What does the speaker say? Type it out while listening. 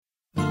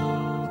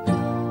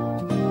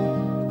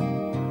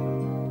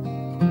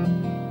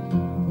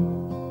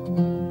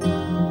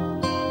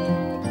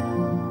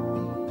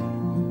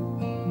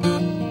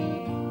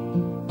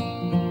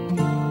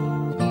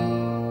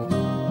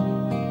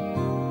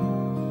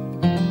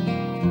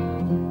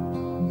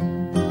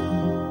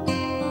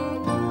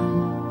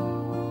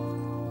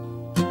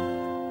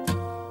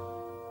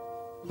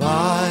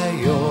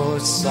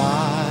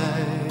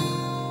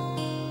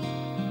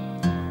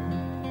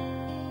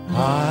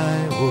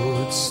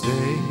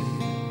stay.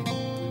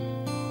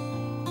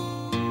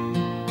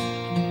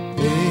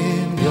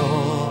 In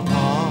your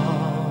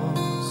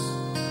arms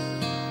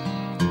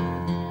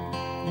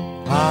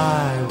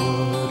I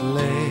would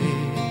lay.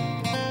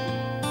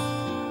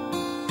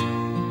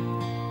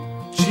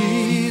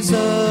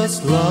 Jesus,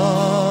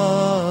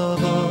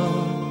 lover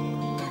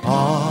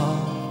of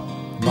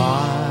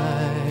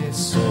my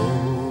soul.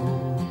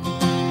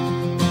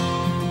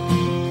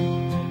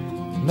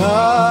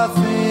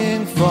 Nothing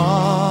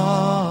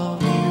from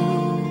you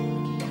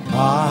I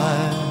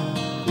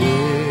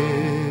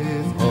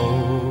withhold.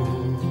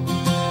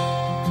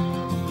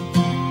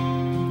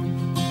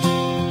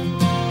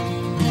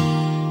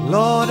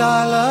 Lord,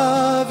 I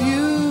love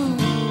you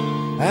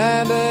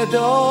and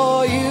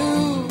adore you.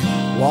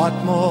 What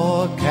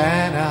more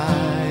can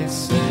I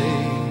say?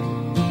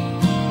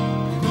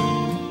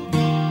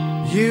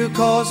 You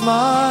cause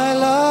my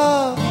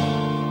love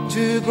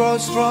to grow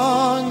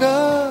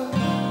stronger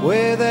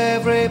with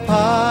every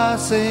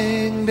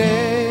passing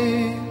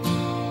day.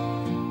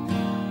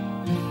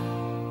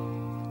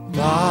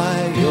 By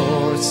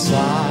your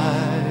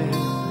side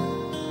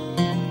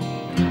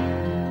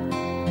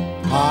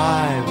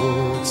I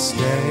would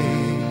stay.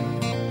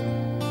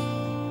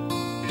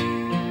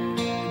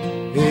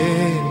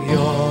 In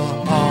your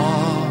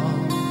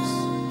arms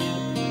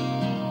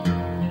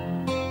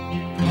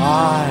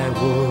I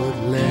would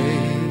lay.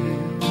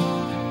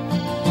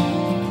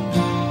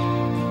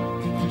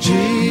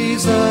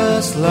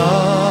 Jesus,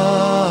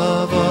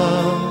 lover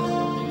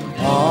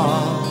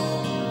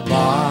of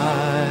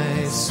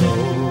my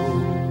soul.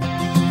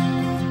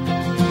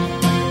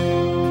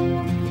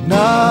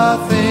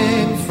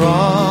 Nothing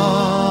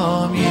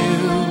from you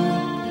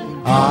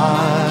I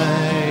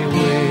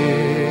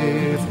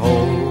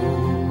withhold.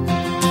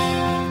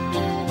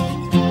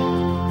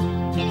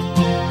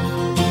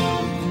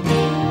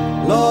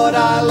 Lord,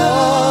 I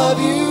love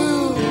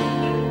you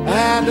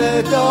and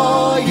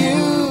adore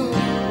you.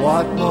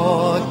 What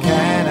more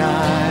can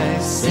I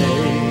say?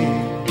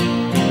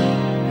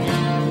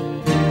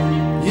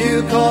 You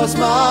cause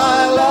my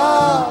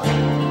love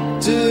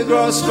to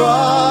grow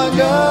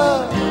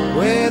stronger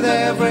with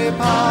every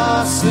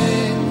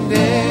passing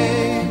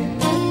day.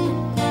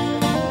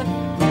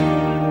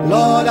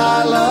 Lord, I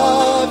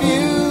love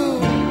you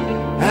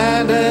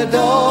and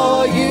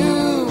adore you.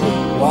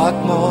 What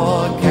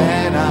more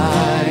can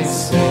I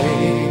say?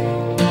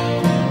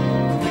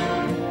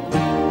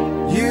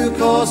 You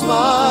cause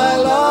my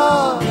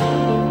love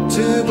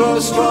to grow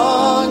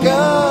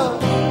stronger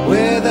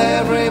with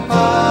every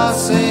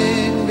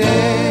passing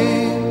day.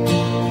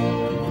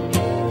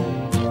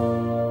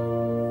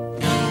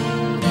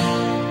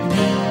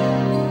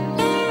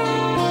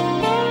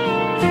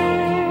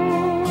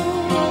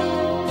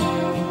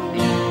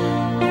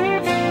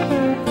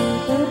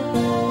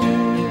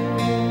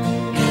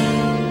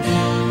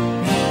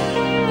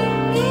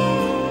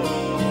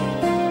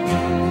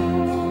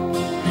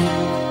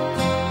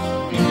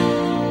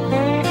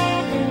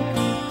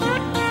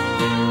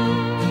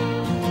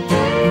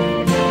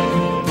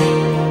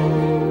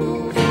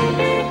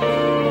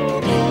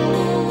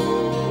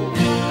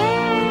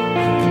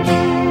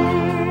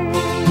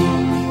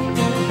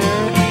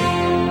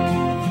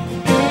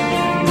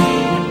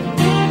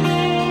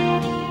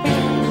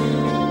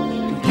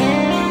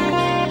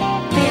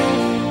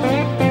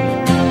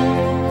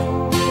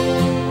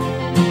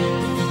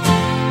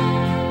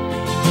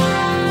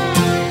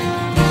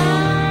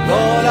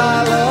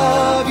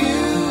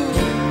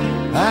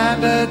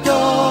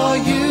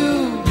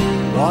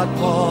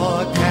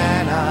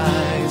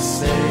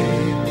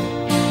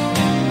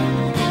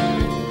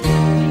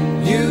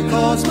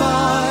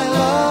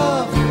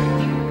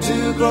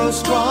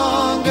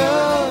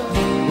 Stronger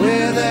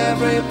with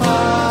every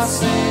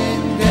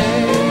passing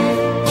day.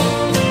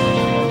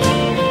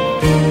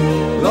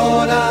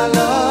 Lord, I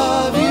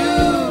love you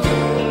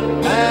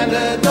and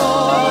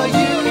adore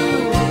you.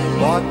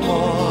 What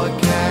more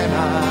can I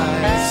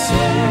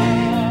say?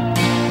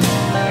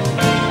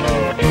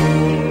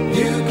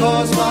 You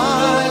cause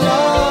my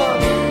love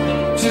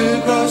to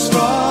grow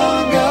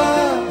stronger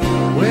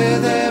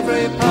with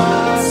every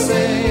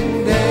passing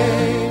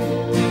day.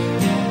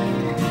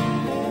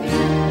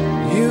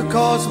 You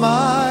cause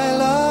my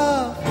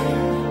love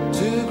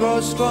to grow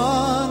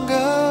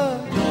stronger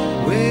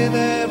with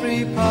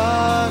every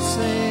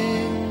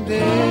passing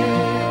day.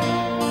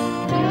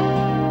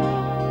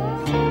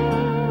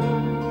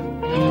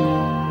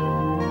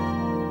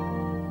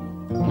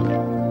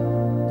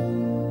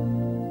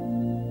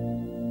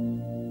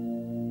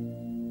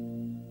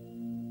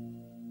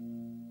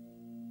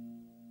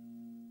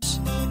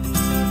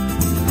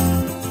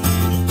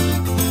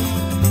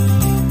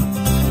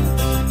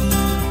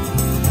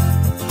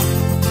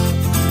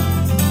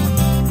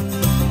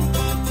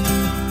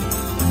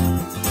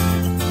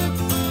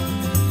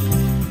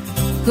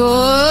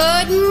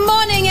 Good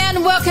morning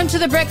and welcome to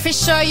the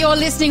Breakfast Show. You're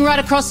listening right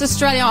across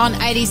Australia on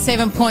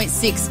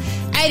 87.6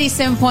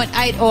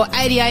 87.8 or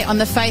 88 on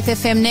the Faith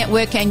FM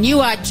network, and you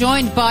are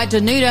joined by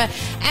Danuta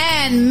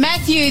and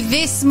Matthew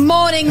this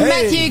morning. Hey.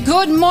 Matthew,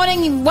 good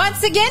morning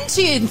once again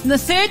to you, the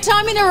third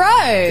time in a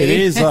row. It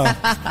is,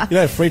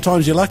 3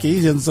 times you're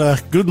lucky, and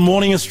good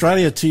morning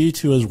Australia to you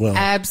too as well.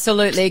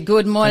 Absolutely.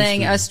 Good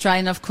morning,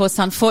 Australia. And of course,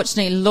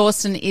 unfortunately,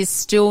 Lawson is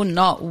still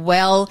not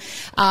well.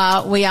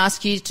 We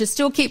ask you to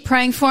still keep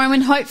praying for him,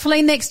 and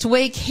hopefully next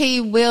week he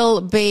will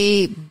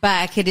be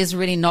back. It is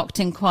really knocked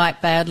in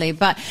quite badly.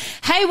 But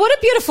hey, what a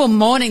beautiful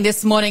morning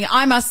this morning.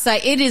 I must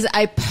say it is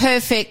a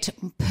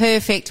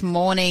perfect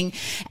morning,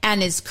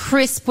 and it's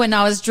crisp. When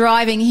I was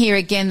driving here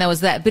again, there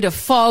was that bit of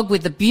fog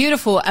with the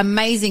beautiful,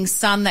 amazing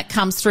sun that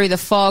comes through the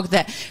fog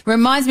that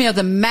reminds me of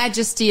the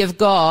majesty of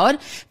God.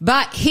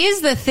 But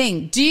here's the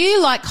thing. Do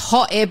you like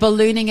hot air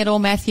ballooning at all,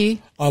 Matthew?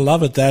 I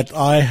love it. That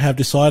I have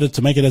decided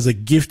to make it as a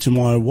gift to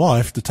my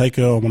wife to take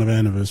her on one of our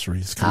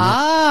anniversaries.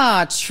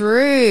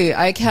 True.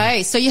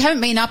 Okay. So you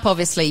haven't been up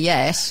obviously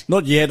yet.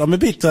 Not yet. I'm a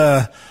bit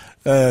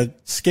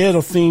scared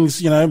of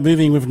things,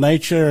 moving with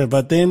nature,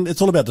 but then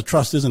it's all about the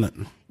trust, isn't it?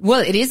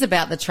 Well, it is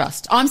about the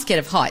trust. I'm scared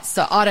of heights,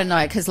 so I don't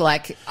know, because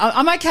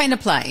I'm okay in a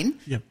plane.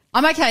 Yep.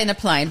 I'm okay in a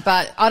plane,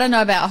 but I don't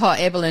know about hot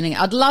air ballooning.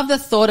 I'd love the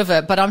thought of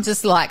it, but I'm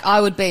just my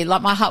heart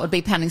would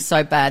be pounding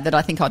so bad that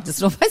I think I'd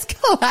just almost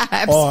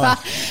collapse. Oh,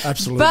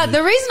 absolutely. But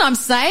the reason I'm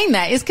saying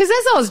that is because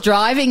as I was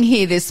driving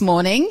here this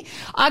morning,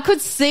 I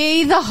could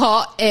see the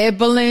hot air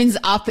balloons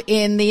up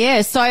in the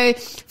air. So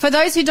for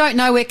those who don't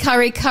know where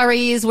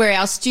Curry is, where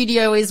our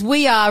studio is,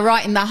 we are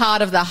right in the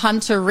heart of the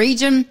Hunter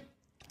region.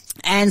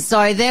 And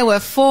so there were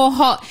 4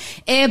 hot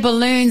air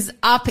balloons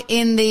up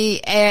in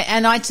the air,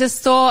 and I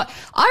just thought,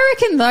 I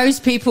reckon those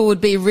people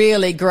would be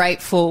really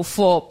grateful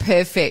for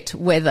perfect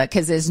weather,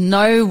 because there's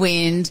no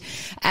wind,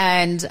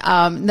 and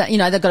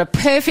they've got a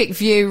perfect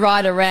view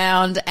right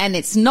around, and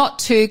it's not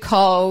too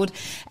cold.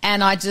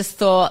 And I just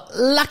thought,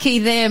 lucky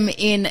them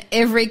in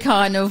every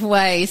kind of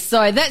way.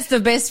 So that's the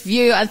best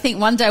view. I think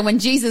one day when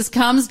Jesus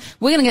comes,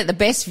 we're going to get the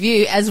best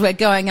view as we're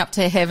going up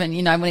to heaven,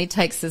 when he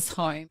takes us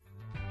home.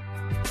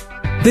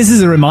 This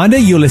is a reminder,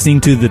 you're listening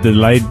to the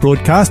delayed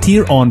broadcast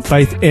here on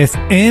Faith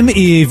FM.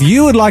 If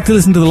you would like to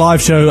listen to the live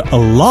show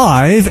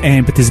live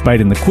and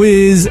participate in the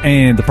quiz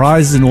and the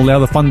prizes and all the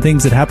other fun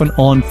things that happen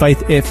on Faith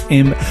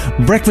FM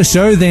Breakfast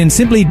Show, then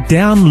simply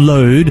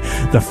download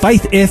the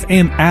Faith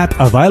FM app,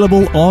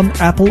 available on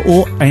Apple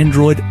or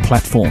Android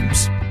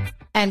platforms.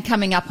 And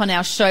coming up on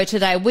our show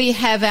today, we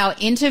have our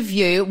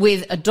interview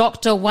with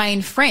Dr.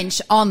 Wayne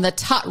French on the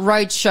Tut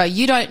Road Show.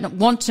 You don't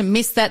want to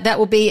miss that. That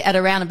will be at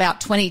around about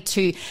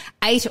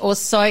 22:08 or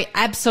so.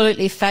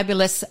 Absolutely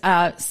fabulous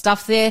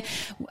stuff there.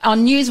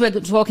 On news, we're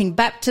talking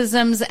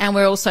baptisms, and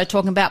we're also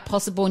talking about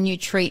possible new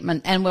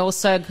treatment. And we're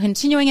also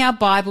continuing our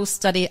Bible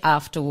study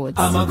afterwards.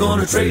 I'm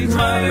going to trade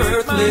my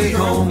earthly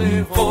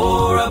home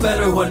for a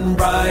better one,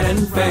 bright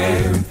and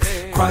fair.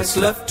 Christ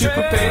left to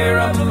prepare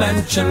a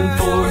mansion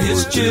for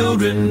his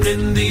children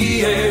in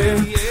the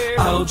air.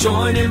 I'll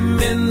join him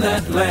in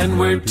that land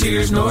where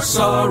tears nor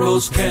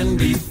sorrows can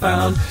be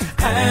found,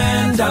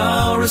 and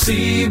I'll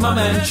receive my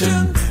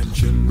mansion,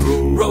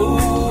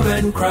 robe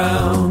and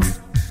crown.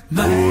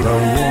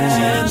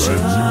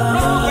 Mansion,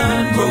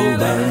 robe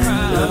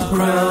and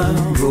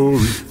crown.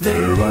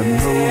 There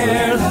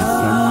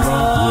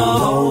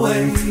I'll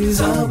always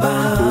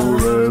abound.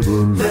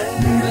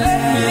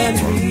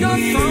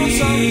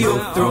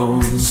 Your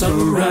throne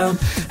surround,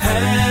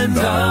 and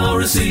I'll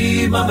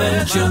receive my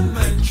mansion,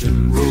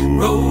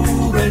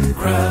 robe and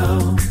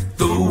crown.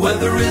 The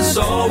weather is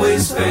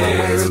always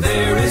fair,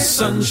 there is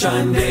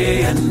sunshine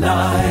day and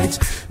night.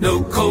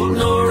 No cold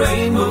nor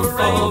rain will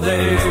fall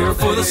there,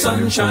 for the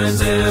sun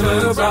shines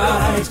ever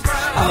bright.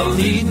 I'll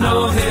need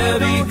no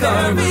heavy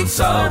garments,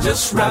 I'll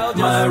just wrap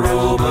my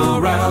robe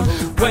around,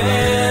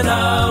 when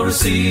I'll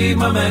receive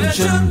my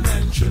mansion,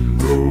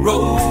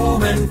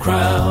 robe and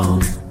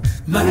crown.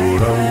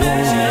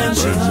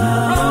 Mansion,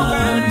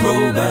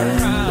 robe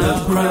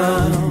and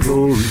crown.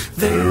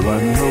 There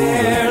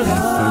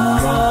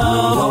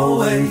I'll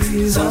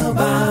always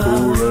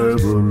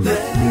abound.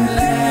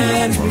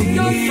 Let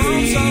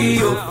me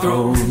your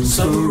throne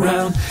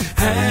surround,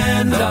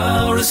 and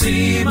I'll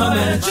receive my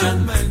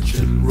mansion,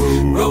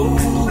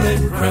 robe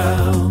and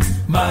crown.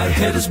 My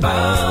head is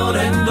bowed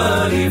and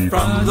bloody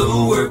from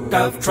the work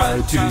I've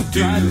tried to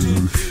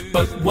do,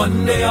 but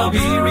one day I'll be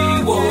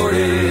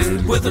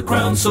rewarded with a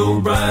crown so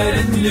bright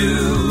and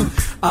new.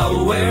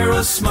 I'll wear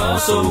a smile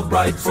so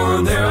bright,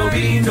 for there'll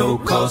be no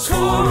cause for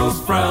a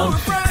frown,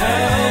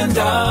 and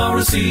I'll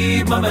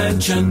receive my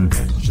mansion,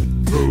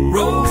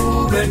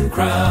 robe and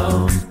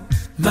crown.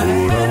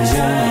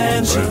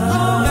 Mansion,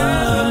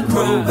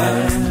 robe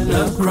and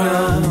a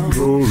crown.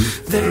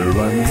 There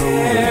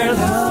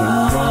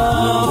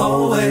I'll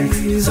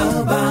always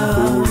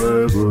abound.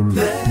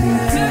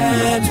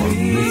 Let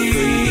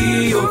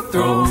me your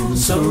throne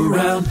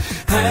surround,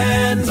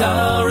 and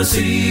I'll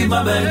receive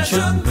my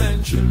mansion,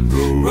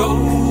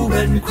 robe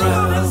and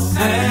crown.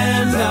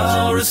 And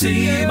I'll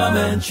receive my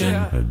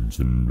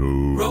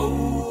mansion,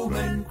 robe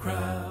and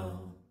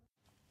crown.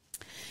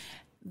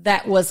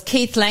 That was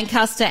Keith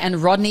Lancaster and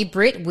Rodney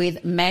Britt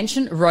with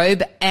Mansion,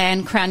 Robe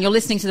and Crown. You're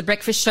listening to The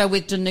Breakfast Show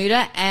with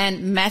Danuta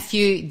and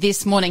Matthew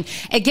this morning.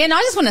 Again,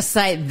 I just want to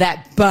say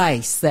that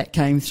bass that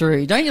came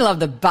through. Don't you love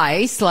the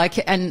bass?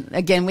 And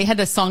again, we had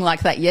a song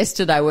like that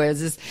yesterday where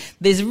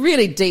there's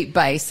really deep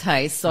bass,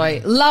 hey? So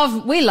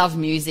we love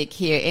music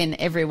here in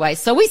every way.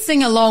 So we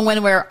sing along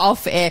when we're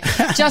off air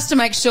just to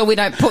make sure we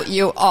don't put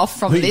you off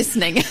from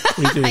listening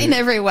in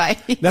every way.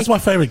 That's my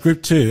favourite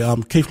group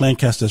too. Keith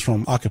Lancaster's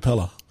from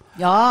Acapella.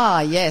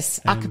 Ah,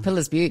 yes.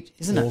 Acapella's beaut,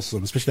 isn't it?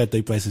 Awesome, especially that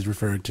deep bass is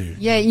referring to.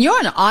 Yeah, and you're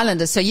an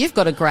Islander, so you've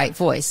got a great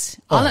voice.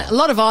 A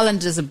lot of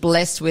Islanders are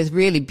blessed with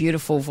really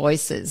beautiful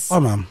voices.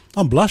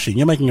 I'm blushing.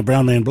 You're making a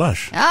brown man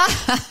blush.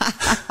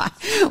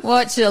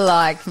 What you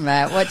like,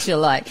 Matt, what you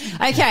like.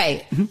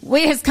 Okay,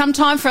 it has come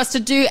time for us to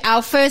do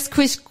our first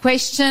quiz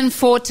question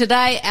for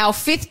today, our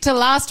fifth to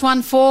last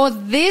one for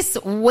this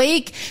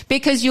week,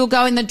 because you'll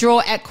go in the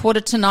draw at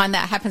 8:45.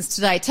 That happens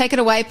today. Take it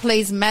away,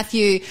 please,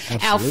 Matthew.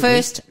 Absolutely. Our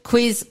first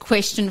quiz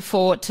question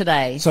for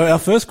today. So our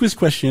first quiz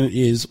question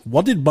is,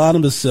 what did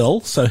Barnabas sell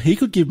so he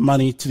could give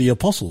money to the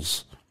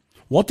apostles?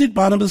 What did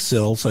Barnabas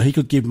sell so he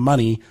could give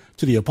money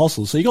to the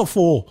apostles? So you got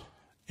 4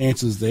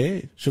 answers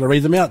there. Should I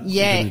read them out?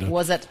 Yeah,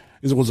 was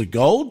it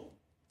gold,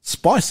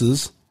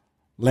 spices,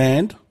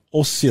 land,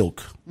 or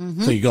silk?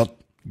 Mm-hmm. So you got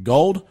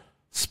gold,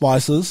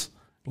 spices,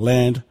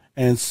 land,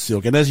 and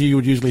silk. And as you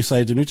would usually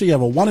say, Danuta, you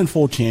have a 1 in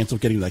 4 chance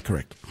of getting that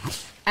correct.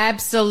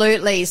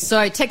 Absolutely.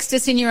 So text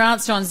us in your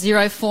answer on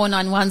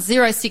 0491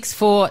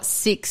 064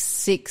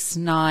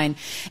 669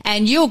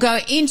 and you'll go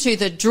into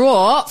the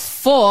draw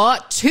for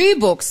 2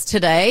 books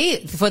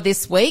today for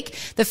this week.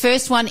 The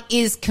first one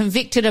is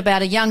Convicted,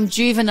 about a young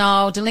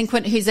juvenile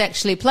delinquent who's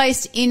actually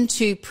placed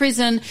into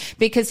prison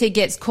because he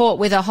gets caught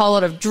with a whole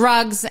lot of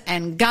drugs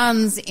and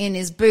guns in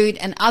his boot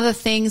and other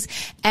things.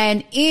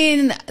 And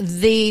in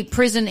the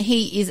prison,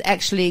 he is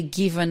actually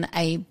given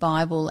a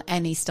Bible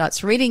and he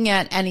starts reading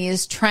it and he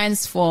is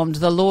transformed.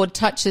 The Lord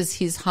touches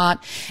his heart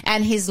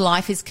and his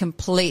life is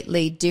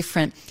completely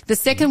different. The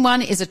second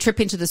one is A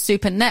Trip into the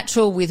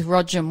Supernatural with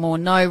Roger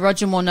Morneau.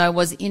 Roger Morneau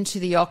was into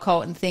the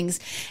occult and things.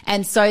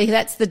 And so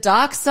that's the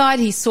dark side.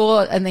 He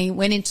saw and then he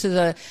went into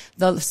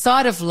the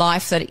side of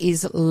life that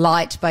is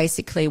light,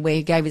 basically, where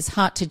he gave his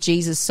heart to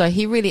Jesus. So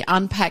he really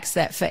unpacks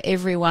that for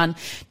everyone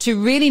to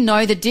really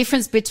know the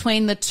difference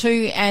between the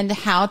two and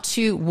how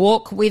to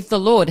walk with the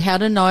Lord, how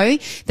to know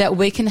that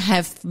we can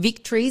have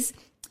victories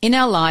in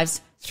our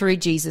lives through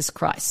Jesus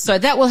Christ. So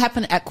that will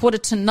happen at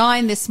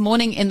 8:45 this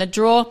morning in the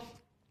draw.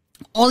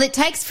 All it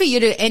takes for you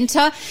to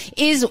enter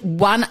is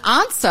 1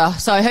 answer.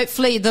 So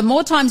hopefully the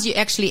more times you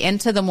actually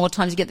enter, the more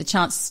times you get the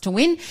chance to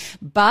win.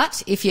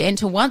 But if you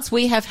enter once,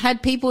 we have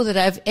had people that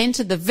have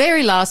entered the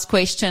very last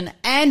question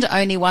and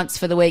only once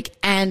for the week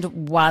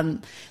and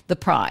won the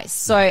prize.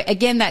 So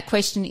again, that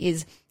question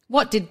is,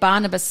 what did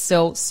Barnabas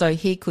sell so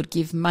he could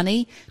give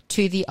money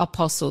to the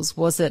apostles?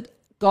 Was it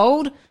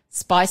gold,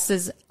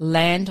 spices,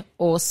 land,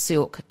 or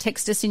silk?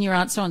 Text us in your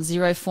answer on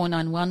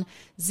 0491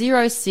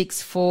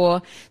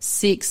 064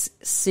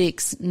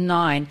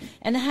 669.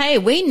 And hey,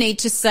 we need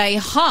to say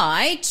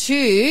hi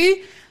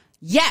to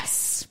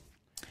Yes.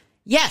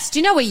 Yes. Do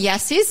you know where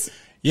Yes is?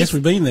 Yes,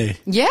 we've been there.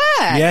 Yeah.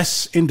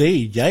 Yes,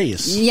 indeed.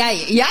 Yes.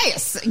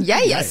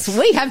 Yes.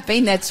 We have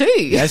been there too.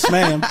 Yes,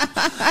 ma'am.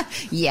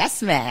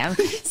 Yes, ma'am.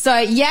 So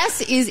Yes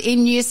is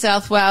in New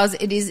South Wales.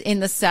 It is in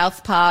the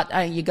south part.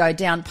 You go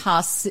down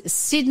past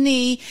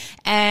Sydney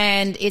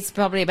and it's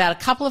probably about a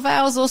couple of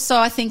hours or so,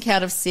 I think,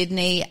 out of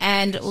Sydney.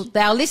 And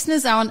our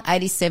listeners are on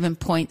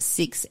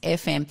 87.6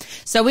 FM.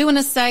 So we want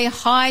to say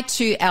hi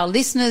to our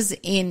listeners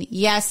in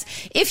Yes.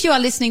 If you are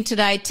listening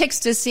today,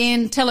 text us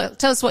in. Tell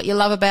us what you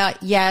love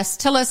about Yes.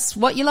 Tell us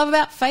what you love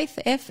about Faith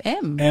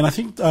FM. And I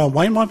think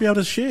Wayne might be able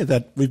to share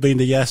that we've been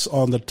to Yes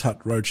on the Tut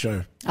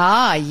Roadshow.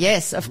 Ah,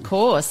 yes, of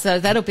course. So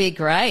that'll be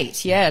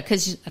great. Yeah,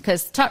 because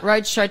Tut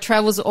Roadshow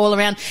travels all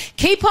around.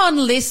 Keep on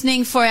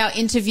listening for our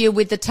interview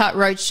with the Tut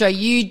Roadshow.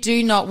 You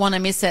do not want to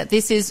miss it.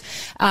 This is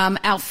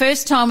our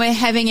first time we're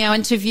having our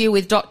interview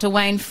with Dr.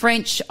 Wayne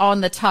French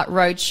on the Tut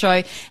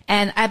Roadshow,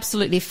 and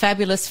absolutely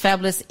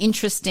fabulous,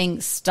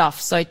 interesting stuff.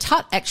 So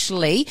Tut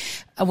actually,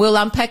 we'll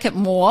unpack it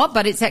more,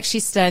 but it actually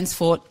stands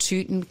for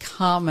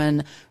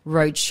Tutankhamun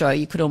Roadshow.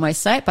 You could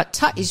almost say it, but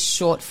Tut is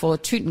short for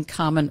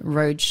Tutankhamun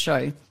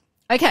Roadshow.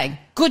 Okay,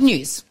 good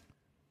news.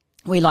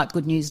 We like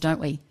good news, don't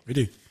we? We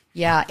do.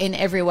 Yeah, in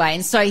every way.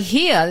 And so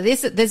here,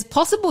 there's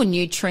possible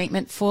new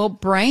treatment for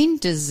brain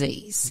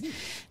disease,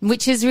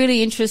 which is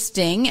really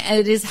interesting.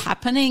 It is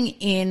happening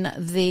in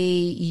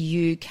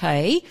the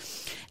UK.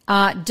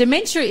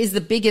 Dementia is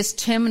the biggest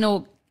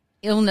terminal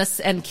illness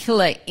and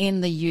killer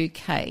in the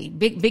UK.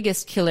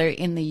 Biggest killer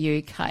in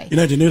the UK. You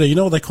know, Danuta, you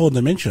know what they call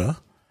dementia?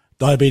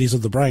 Diabetes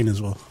of the brain as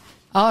well.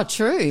 Oh,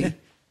 true.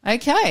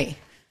 Okay.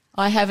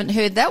 I haven't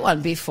heard that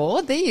one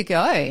before. There you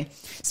go.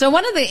 So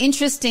one of the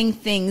interesting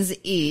things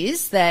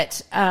is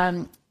that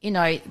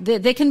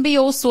there can be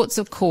all sorts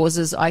of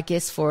causes, I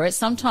guess, for it.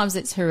 Sometimes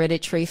it's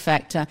hereditary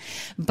factor,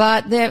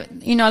 but there,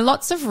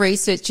 lots of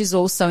research is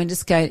also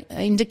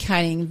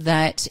indicating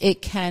that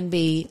it can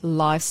be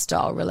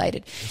lifestyle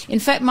related. In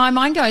fact, my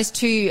mind goes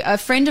to a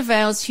friend of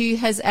ours who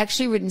has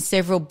actually written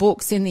several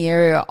books in the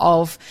area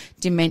of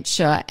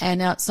dementia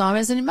and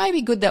Alzheimer's, and it may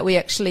be good that we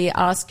actually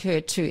ask her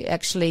to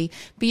actually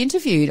be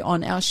interviewed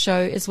on our show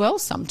as well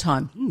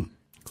sometime.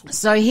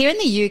 So here in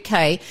the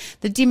UK,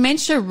 the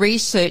Dementia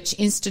Research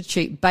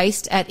Institute,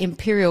 based at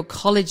Imperial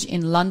College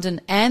in London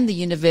and the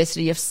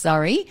University of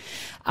Surrey,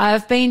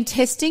 have been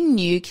testing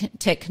new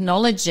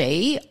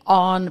technology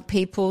on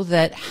people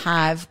that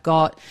have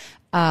got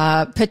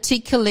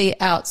particularly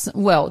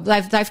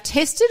they've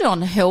tested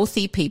on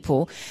healthy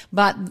people,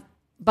 but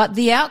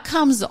the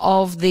outcomes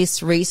of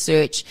this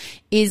research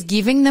is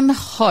giving them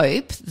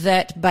hope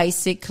that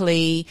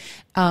basically,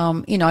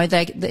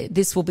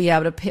 this will be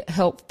able to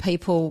help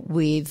people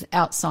with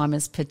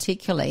Alzheimer's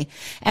particularly.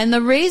 And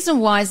the reason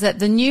why is that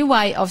the new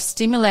way of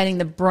stimulating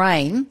the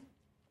brain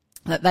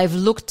that they've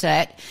looked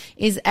at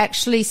is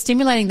actually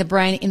stimulating the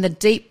brain in the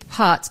deep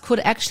parts could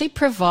actually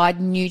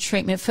provide new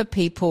treatment for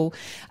people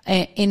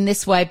in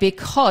this way,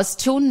 because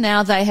till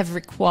now they have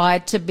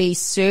required to be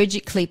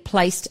surgically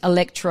place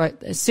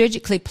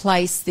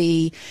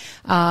the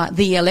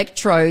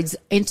electrodes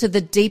into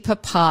the deeper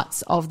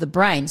parts of the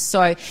brain.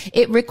 So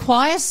it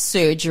requires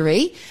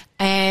surgery,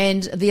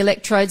 and the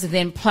electrodes are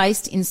then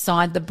placed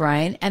inside the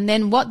brain, and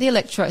then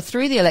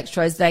through the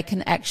electrodes, they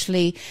can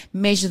actually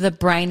measure the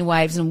brain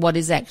waves and what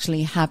is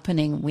actually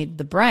happening with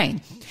the brain.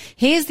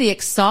 Here's the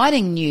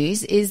exciting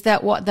news, is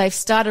that what they've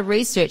started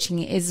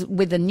researching is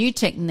with a new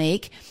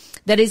technique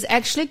that is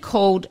actually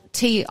called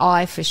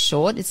TI for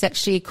short. It's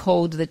actually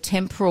called the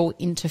temporal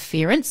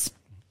interference,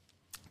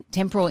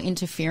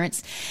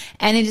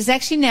 and it is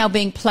actually now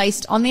being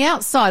placed on the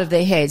outside of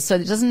their head, so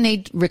it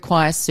doesn't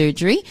require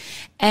surgery,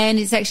 and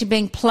it's actually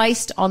being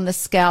placed on the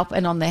scalp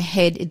and on the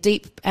head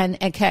deep, and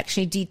can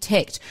actually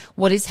detect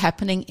what is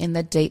happening in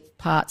the deep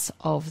parts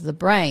of the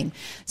brain.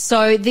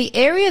 So the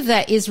area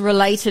that is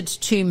related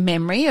to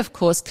memory, of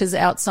course, because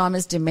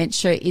Alzheimer's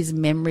dementia is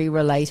memory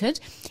related,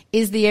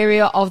 is the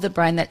area of the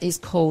brain that is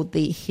called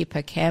the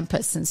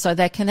hippocampus, and so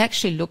they can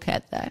actually look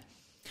at that.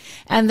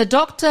 And the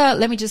doctor,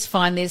 let me just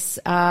find this,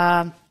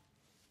 the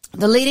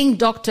leading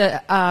doctor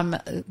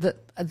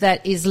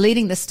that is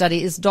leading the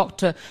study is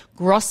Dr.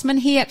 Grossman.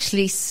 He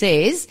actually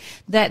says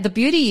that the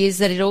beauty is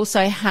that it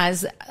also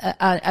has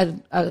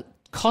a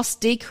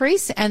cost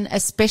decrease and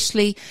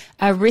especially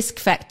a risk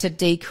factor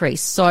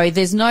decrease. So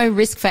there's no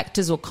risk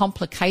factors or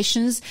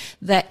complications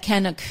that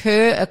can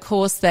occur, of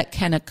course, that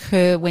can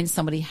occur when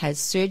somebody has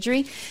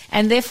surgery.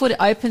 And therefore it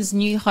opens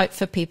new hope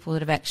for people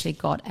that have actually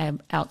got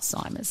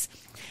Alzheimer's.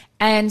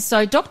 And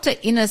so Dr.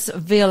 Ines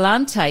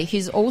Violante,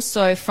 who's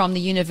also from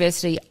the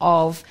University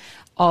of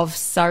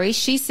Surrey,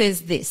 she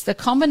says this: the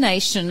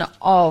combination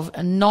of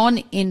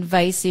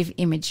non-invasive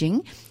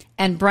imaging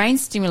and brain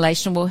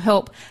stimulation will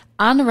help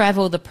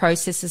unravel the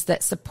processes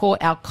that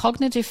support our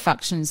cognitive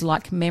functions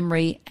like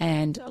memory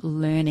and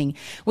learning,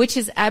 which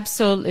is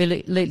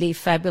absolutely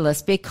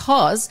fabulous,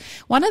 because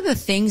one of the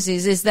things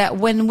is that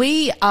when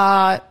we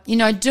are,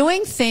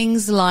 doing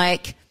things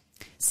like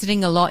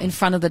sitting a lot in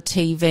front of the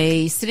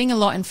TV, sitting a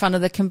lot in front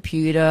of the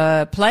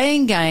computer,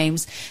 playing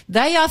games,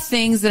 they are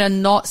things that are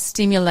not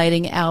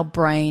stimulating our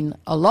brain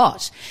a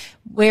lot.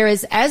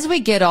 Whereas as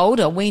we get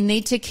older, we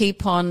need to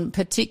keep on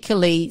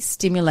particularly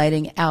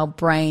stimulating our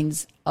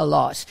brains a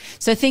lot.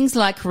 So things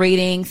like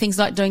reading, things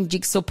like doing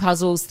jigsaw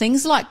puzzles,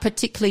 things like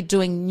particularly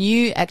doing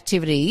new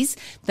activities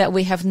that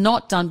we have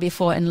not done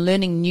before and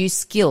learning new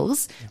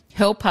skills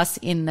help us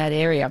in that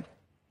area.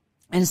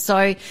 And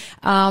so,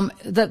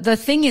 the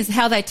thing is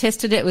how they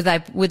tested it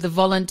with the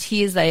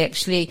volunteers. They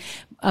actually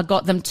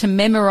got them to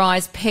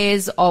memorize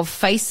pairs of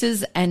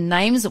faces and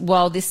names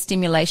while this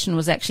stimulation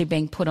was actually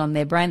being put on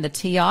their brain, the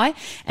TI.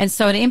 And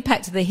so it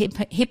impacted the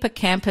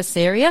hippocampus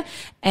area.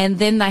 And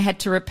then they had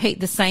to repeat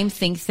the same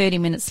thing 30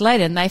 minutes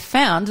later. And they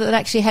found that it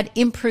actually had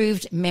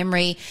improved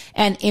memory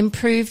and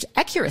improved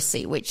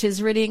accuracy, which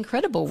is really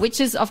incredible,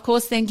 which is, of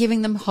course, then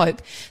giving them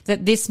hope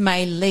that this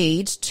may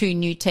lead to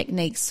new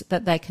techniques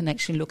that they can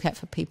actually look at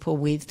for people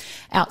with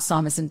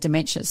Alzheimer's and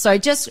dementia. So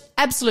just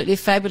absolutely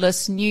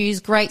fabulous news,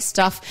 great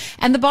stuff.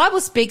 And the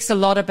Bible speaks a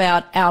lot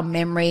about our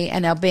memory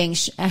and our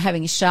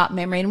having a sharp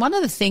memory. And one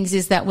of the things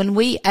is that when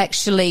we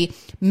actually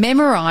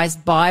memorize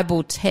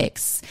Bible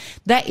texts,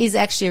 that is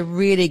actually a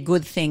really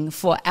good thing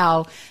for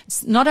our,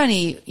 not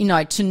only,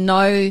 to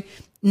know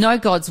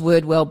God's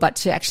word well, but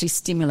to actually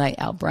stimulate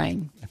our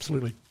brain.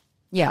 Absolutely.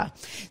 Yeah.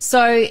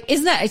 So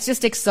it's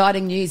just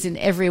exciting news in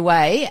every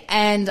way.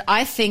 And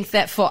I think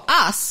that for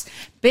us,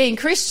 being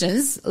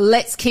Christians,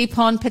 let's keep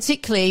on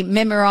particularly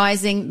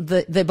memorizing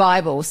the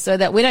Bible so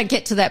that we don't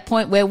get to that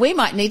point where we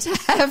might need to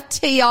have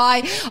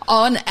TI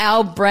on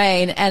our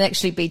brain and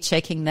actually be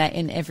checking that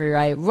in every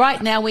way.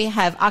 Right now we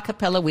have a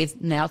cappella with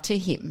Now to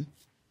Him.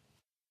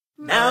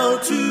 Now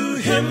to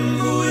Him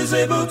who is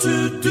able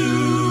to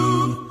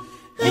do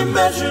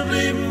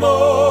immeasurably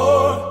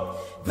more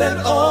than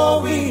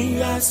all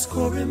we ask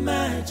or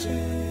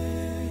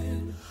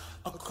imagine,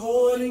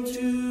 according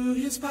to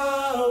his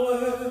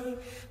power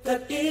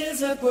that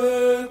is at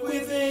work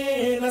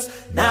within us.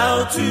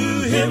 Now to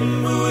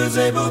him who is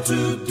able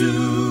to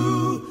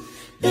do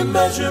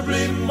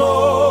immeasurably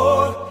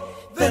more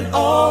than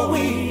all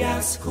we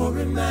ask or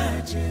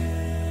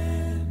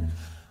imagine,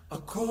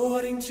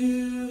 according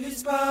to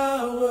his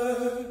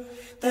power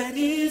that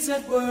is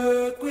at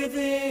work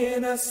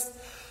within us.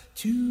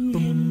 To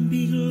him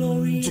be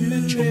glory in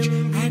the church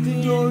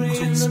and glory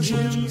in the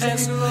church and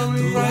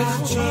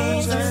throughout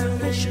all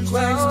generations. To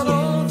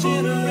the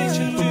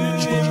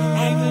church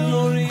and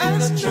glory in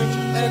the church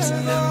and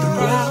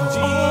throughout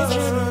all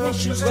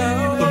generations. To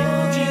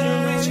all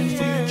generations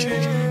to the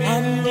church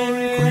and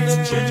glory in the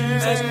church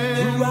and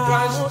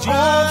throughout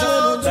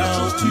all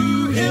generations.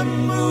 To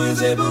him who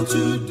is able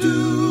to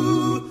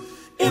do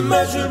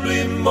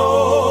immeasurably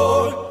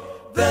more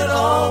than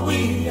all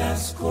we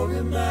ask or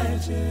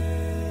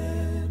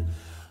imagine,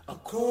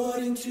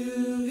 according to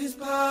his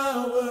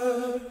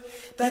power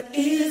that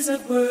is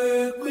at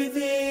work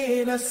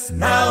within us.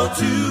 Now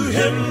to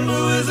him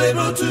who is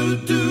able to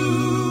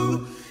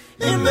do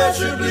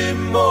immeasurably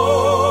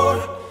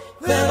more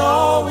than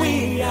all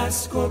we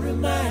ask or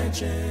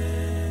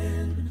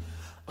imagine,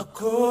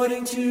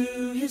 according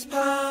to his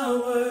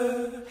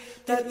power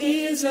that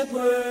is at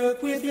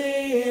work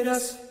within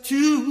us.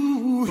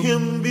 To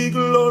him be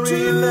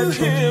glory in the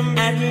church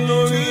and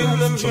glory in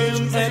the church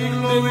and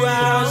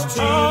throughout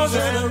all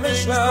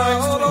generations.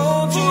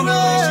 All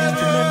generations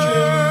to the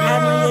church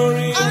and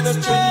glory in the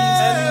church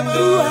and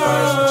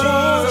throughout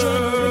all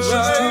generations.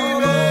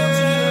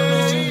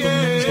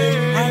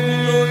 And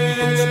glory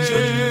in the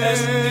church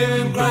and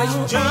in Christ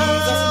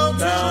Jesus.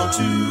 Now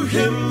to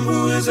him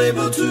who is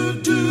able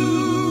to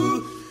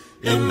do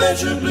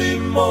immeasurably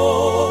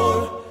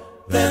more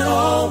than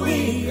all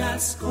we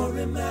ask or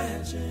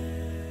imagine.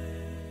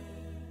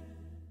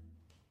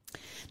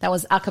 That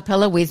was a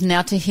cappella with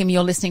Now to Him.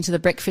 You're listening to The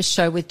Breakfast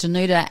Show with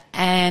Danuta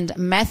and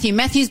Matthew.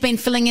 Matthew's been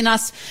filling in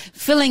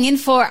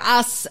for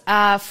us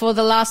for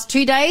the last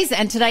 2 days,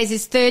 and today's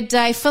his third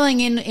day,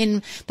 filling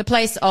in the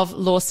place of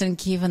Lawson,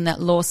 given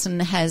that Lawson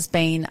has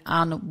been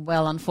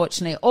unwell,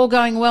 unfortunately. All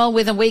going well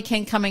with a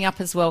weekend coming up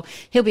as well.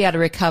 He'll be able to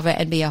recover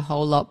and be a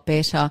whole lot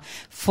better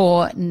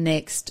for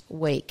next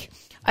week.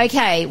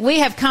 Okay,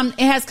 it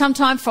has come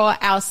time for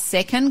our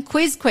second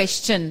quiz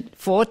question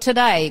for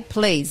today.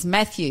 Please,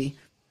 Matthew.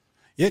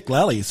 Yeah,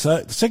 gladly.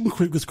 So the second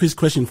quiz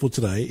question for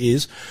today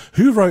is,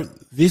 who wrote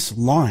this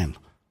line?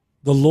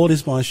 The Lord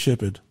is my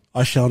shepherd,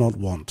 I shall not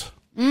want.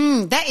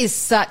 That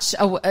is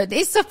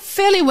it's a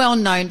fairly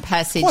well-known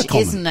passage,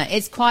 isn't it?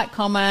 It's quite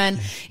common.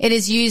 It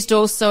is used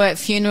also at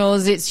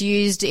funerals. It's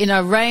used in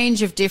a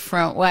range of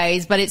different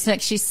ways, but it's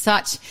actually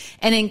such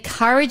an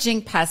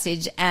encouraging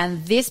passage.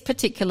 And this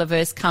particular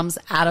verse comes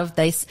out of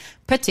this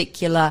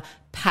particular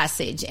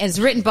passage. It's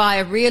written by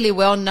a really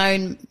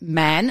well-known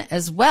man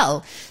as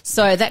well.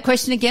 So that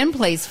question again,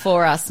 please,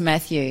 for us,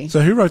 Matthew.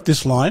 So who wrote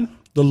this line?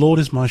 The Lord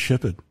is my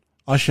shepherd,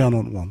 I shall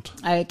not want.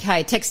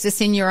 Okay, text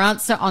us in your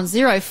answer on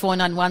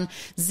 0491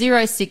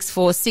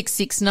 064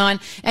 669,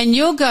 and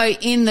you'll go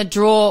in the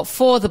draw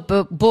for the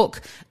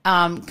book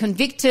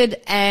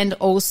Convicted, and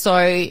also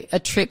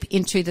a trip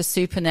into the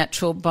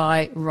supernatural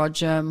by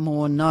Roger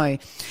Morneau.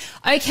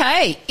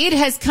 Okay, it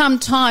has come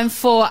time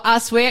for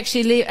us. We're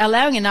actually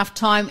allowing enough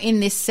time in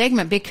this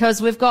segment because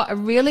we've got a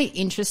really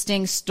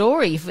interesting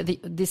story for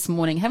this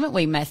morning, haven't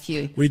we,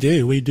 Matthew? We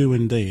do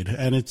indeed.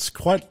 And it's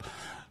quite,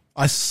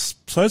 I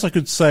suppose I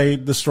could say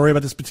the story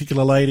about this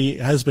particular lady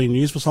has been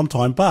used for some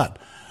time, but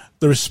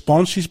the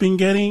response she's been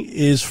getting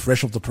is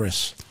fresh off the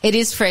press. It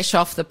is fresh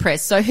off the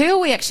press. So who are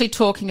we actually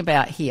talking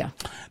about here?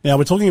 Now,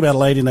 we're talking about a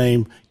lady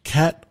named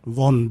Kat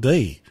Von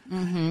D.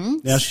 Mm-hmm.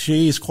 Now,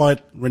 she is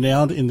quite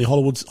renowned in the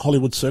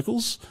Hollywood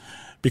circles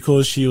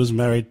because she was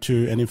married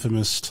to an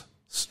infamous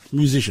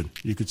musician,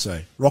 you could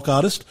say, rock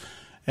artist.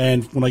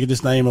 And when I get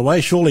this name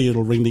away, surely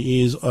it'll ring the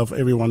ears of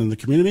everyone in the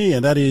community,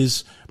 and that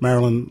is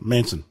Marilyn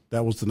Manson.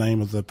 That was the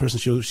name of the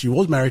person she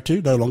was married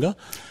to, no longer.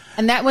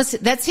 And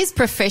that's his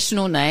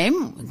professional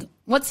name.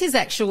 What's his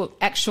actual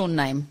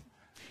name?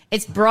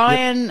 It's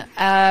Brian.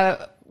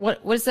 What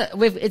is it?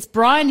 It's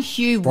Brian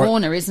Hugh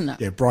Warner, isn't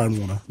it? Yeah, Brian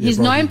Warner. Yeah, he's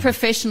Brian known Warner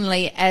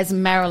professionally as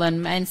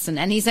Marilyn Manson,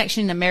 and he's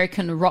actually an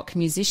American rock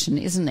musician,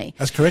 isn't he?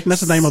 That's correct. And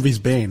that's the name of his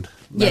band.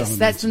 Yes,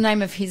 that's the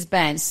name of his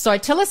band. So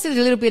tell us a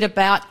little bit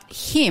about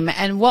him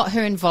and what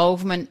her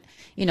involvement,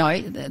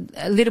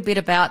 a little bit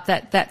about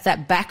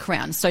that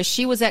background. So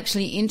she was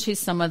actually into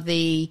some of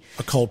the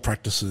occult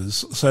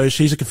practices. So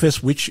she's a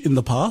confessed witch in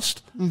the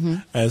past. Mm-hmm.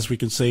 As we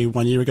can see,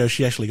 1 year ago,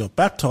 she actually got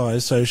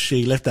baptized. So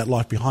she left that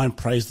life behind.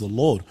 Praise the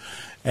Lord.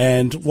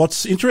 And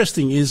what's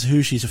interesting is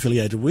who she's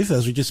affiliated with.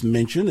 As we just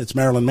mentioned, it's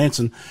Marilyn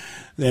Manson.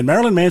 And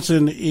Marilyn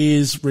Manson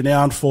is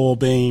renowned for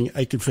being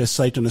a confessed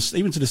Satanist,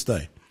 even to this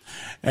day.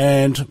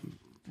 And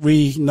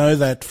we know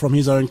that from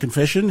his own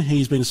confession,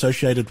 he's been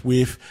associated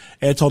with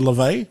Anton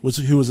LaVey,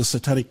 who was a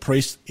satanic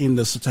priest in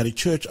the Satanic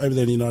Church over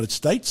there in the United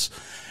States.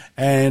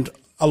 And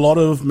a lot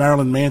of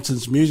Marilyn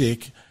Manson's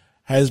music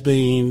has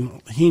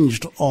been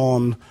hinged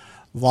on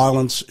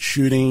violence,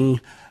 shooting,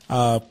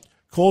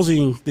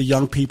 causing the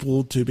young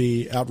people to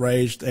be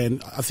outraged.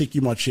 And I think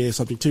you might share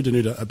something too,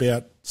 Danuta,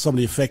 about some of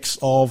the effects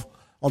on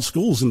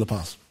schools in the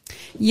past.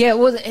 Yeah,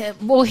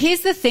 well,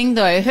 here's the thing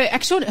though. Her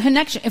actual,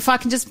 if I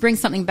can just bring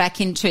something back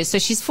into, so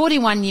she's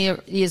 41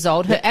 years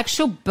old. Her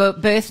actual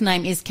birth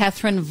name is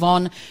Catherine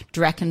von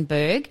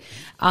Drachenberg.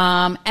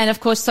 And of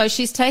course, so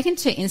she's taken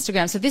to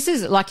Instagram. So this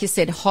is, like you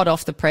said, hot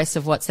off the press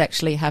of what's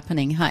actually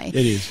happening. Hey, it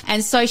is.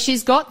 And so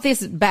she's got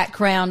this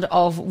background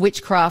of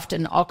witchcraft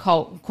and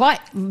occult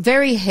quite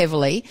very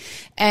heavily.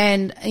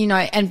 And, you know,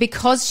 and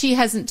because she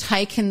hasn't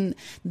taken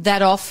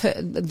that off,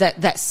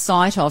 that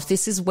site off,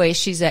 this is where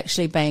she's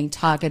actually being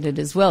targeted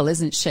as well,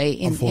 isn't she?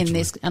 In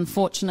this,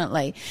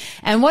 unfortunately.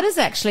 And what has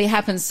actually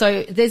happened?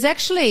 So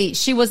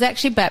she was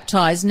actually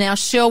baptized. Now,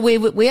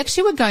 we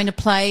actually were going to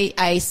play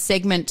a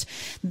segment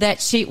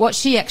that what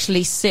she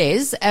actually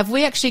says. Have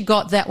we actually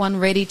got that one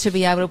ready to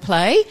be able to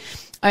play?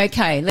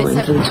 Okay, let's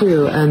have it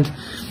too. And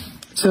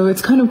so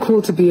it's kind of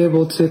cool to be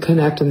able to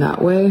connect in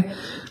that way.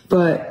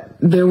 But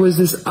there was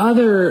this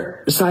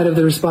other side of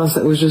the response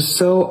that was just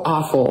so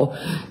awful.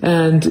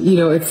 And, you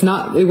know,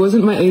 it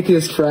wasn't my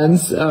atheist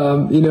friends.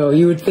 You know,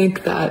 you would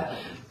think that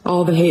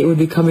all the hate would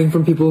be coming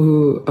from people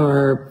who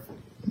are,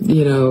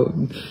 you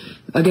know,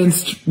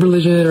 against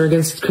religion or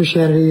against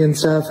Christianity and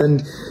stuff.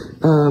 And,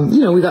 you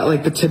know, we got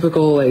like the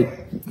typical, like,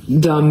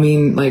 dumb,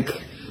 mean, like,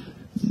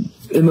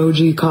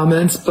 emoji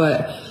comments,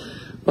 but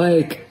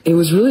like, it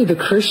was really the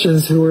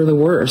Christians who were the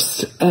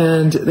worst.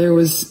 And it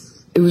was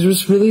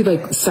just really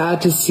like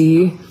sad to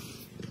see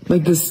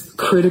like this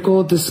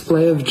critical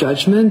display of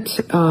judgment,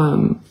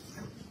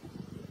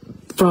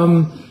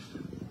 from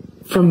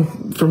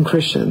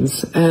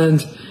Christians.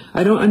 And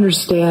I don't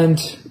understand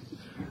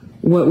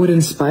what would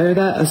inspire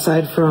that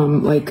aside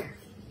from like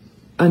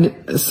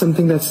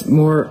something that's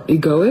more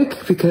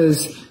egoic,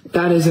 because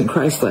that isn't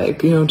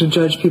Christ-like, you know, to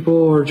judge people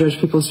or judge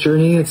people's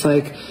journey. It's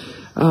like,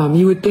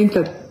 you would think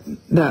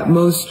that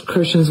most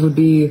Christians would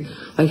be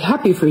like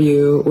happy for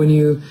you when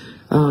you,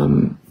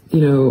 you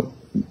know,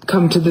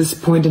 come to this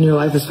point in your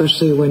life,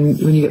 especially when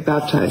you get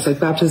baptized. Like,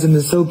 baptism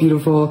is so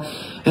beautiful,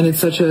 and it's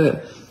such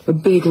a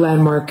big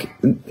landmark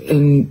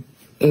in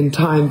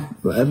time.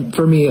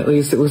 For me, at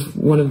least, it was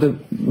one of the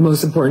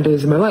most important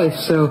days of my life.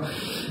 So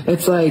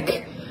it's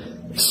like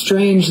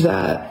strange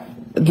that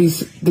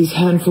these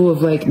handful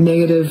of like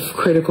negative,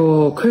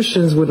 critical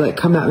Christians would like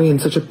come at me in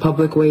such a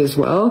public way as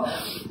well.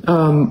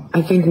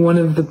 I think one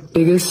of the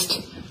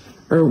biggest,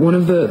 or one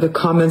of the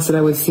comments that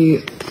I would see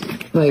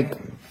like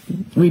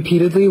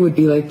repeatedly would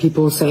be like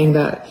people saying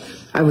that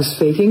I was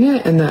faking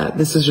it and that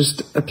this is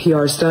just a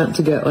PR stunt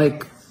to get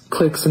like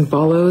clicks and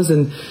follows,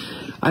 and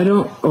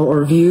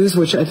or views,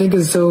 which I think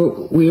is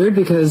so weird,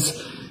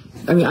 because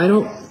I mean,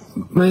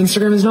 my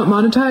Instagram is not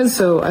monetized,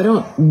 so I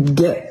don't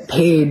get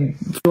paid.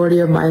 The majority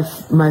of my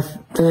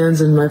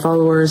fans and my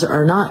followers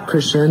are not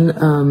Christian.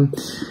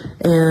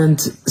 And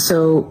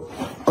so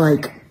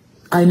like,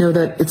 I know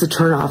that it's a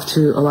turnoff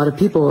to a lot of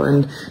people,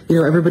 and, you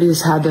know,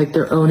 everybody's had like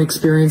their own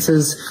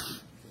experiences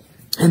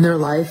in their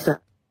life that.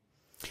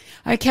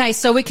 Okay,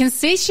 so we can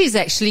see she's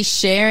actually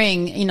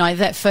sharing, you know,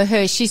 that for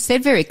her, she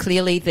said very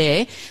clearly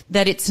there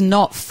that it's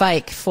not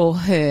fake for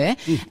her.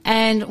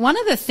 And one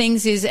of the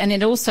things is, and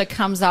it also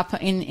comes up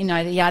in, you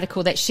know, the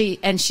article that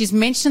she's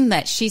mentioned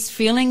that she's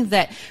feeling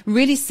that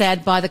really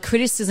sad by the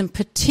criticism,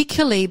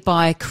 particularly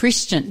by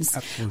Christians.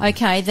 Absolutely.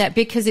 Okay, that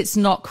because it's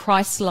not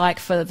Christ-like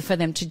for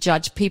them to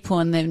judge people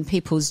and then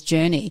people's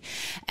journey.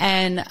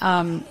 And,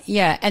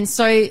 and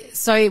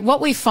so what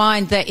we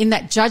find that in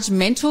that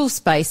judgmental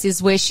space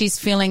is where she's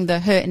feeling the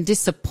hurt and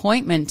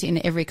disappointment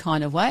in every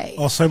kind of way.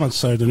 Oh, so much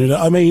so, Danuta.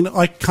 I mean,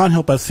 I can't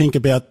help but think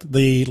about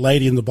the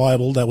lady in the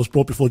Bible that was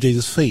brought before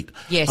Jesus' feet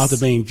after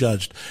being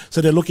judged.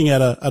 So they're looking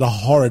at a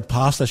horrid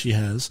past that she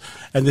has,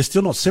 and they're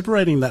still not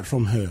separating that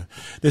from her.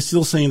 They're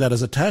still seeing that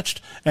as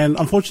attached, and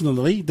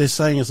unfortunately, they're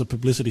saying it's a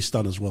publicity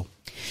stunt as well.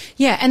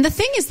 Yeah, and the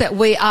thing is that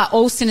we are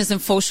all sinners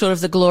and fall short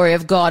of the glory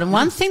of God. And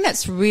one thing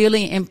that's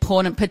really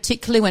important,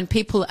 particularly when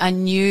people are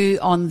new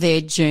on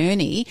their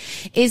journey,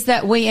 is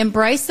that we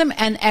embrace them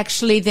and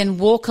actually then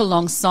walk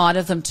alongside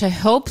of them to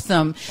help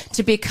them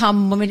to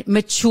become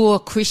mature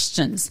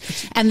Christians.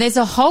 And there's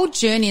a whole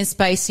journey and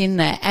space in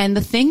there. And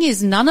the thing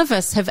is, none of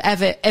us have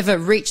ever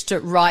reached it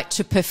right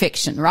to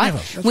perfection, right?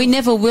 We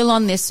never will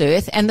on this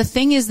earth. And the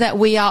thing is that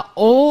we are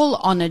all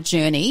on a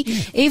journey.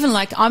 Even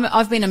like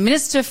I've been a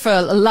minister for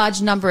a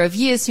large number of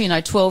years,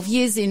 12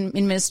 years in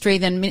ministry,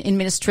 then in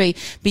ministry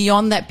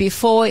beyond that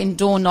before, in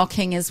door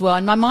knocking as well.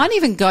 And my mind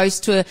even goes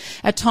to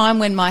a time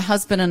when my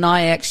husband and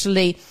I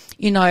actually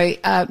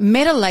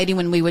met a lady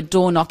when we were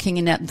door knocking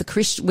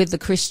with the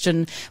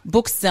Christian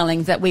book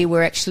selling that we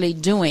were actually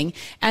doing.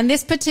 And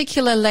this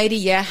particular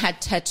lady, had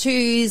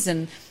tattoos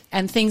and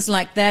things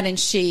like that. And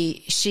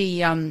she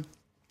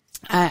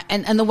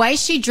And the way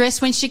she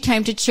dressed when she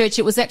came to church,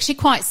 it was actually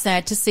quite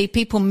sad to see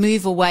people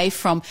move away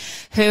from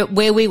her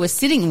where we were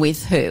sitting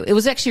with her. It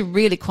was actually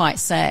really quite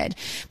sad.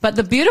 But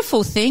the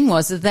beautiful thing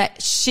was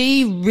that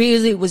she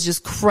really was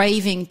just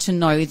craving to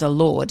know the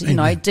Lord, you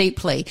know,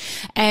 deeply.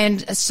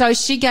 And so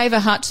she gave her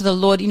heart to the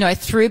Lord, you know,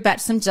 through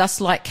baptism,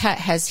 just like Kat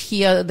has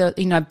here.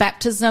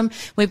 Baptism,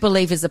 we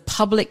believe, is a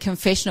public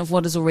confession of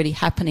what has already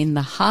happened in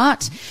the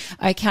heart.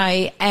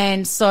 Okay.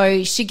 And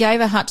so she gave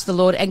her heart to the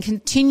Lord and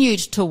continued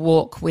to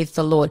walk with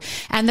the Lord.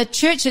 And the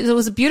church, it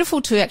was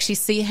beautiful to actually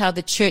see how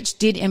the church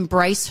did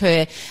embrace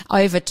her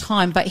over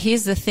time. But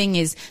here's the thing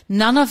is,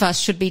 none of us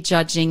should be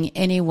judging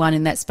anyone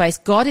in that space.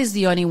 God is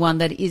the only one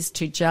that is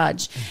to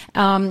judge.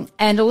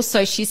 And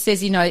also she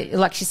says, you know,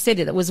 like she said,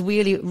 it was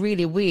really,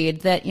 really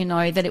weird that, you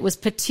know, that it was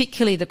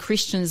particularly the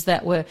Christians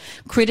that were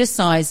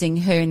criticizing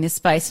her in this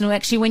space. And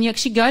actually, when you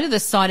actually go to the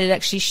site, it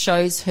actually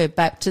shows her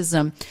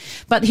baptism.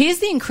 But here's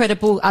the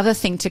incredible other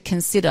thing to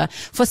consider.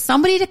 For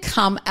somebody to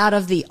come out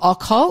of the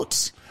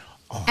occult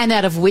and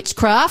out of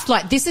witchcraft,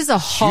 like this is a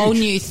whole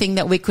new thing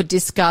that we could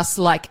discuss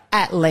like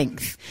at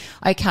length.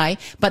 Okay.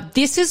 But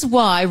this is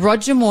why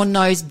Roger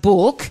Morneau's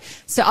book,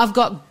 so I've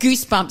got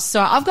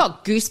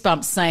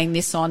goosebumps saying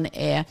this on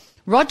air.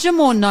 Roger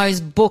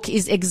Morneau's book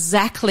is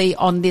exactly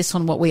on this,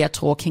 on what we are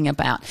talking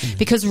about,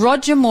 because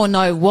Roger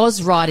Morneau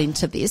was right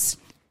into this.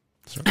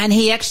 And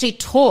he actually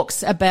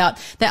talks about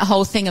that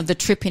whole thing of the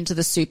trip into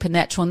the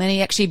supernatural. And then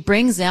he actually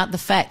brings out the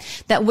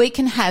fact that we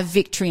can have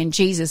victory in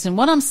Jesus. And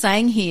what I'm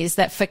saying here is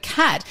that for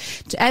Kat,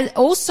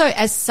 also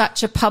as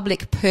such a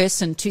public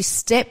person, to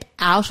step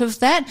out of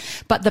that,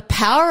 but the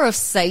power of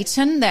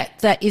Satan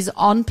that is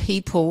on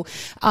people,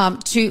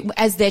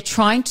 as they're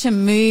trying to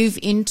move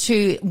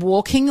into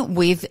walking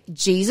with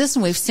Jesus.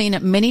 And we've seen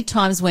it many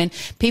times when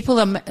people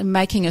are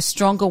making a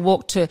stronger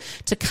walk to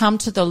come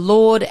to the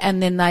Lord,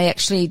 and then they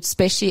actually,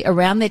 especially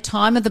around their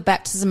time of the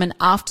baptism and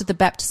after the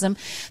baptism,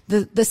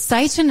 the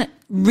Satan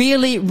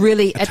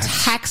really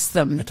attacks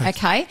them.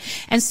 Okay.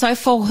 And so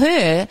for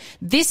her,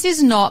 this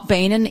has not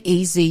been an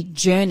easy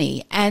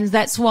journey. And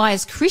that's why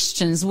as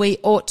Christians, we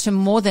ought to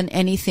more than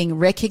anything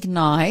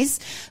recognize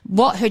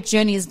what her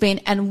journey has been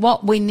and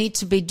what we need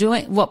to be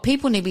doing, what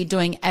people need to be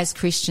doing as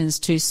Christians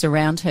to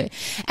surround her.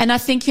 And I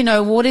think, you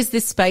know, what is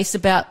this space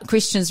about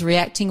Christians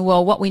reacting?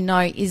 Well, what we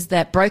know is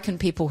that broken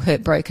people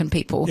hurt broken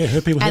people. Yeah,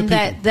 hurt people, and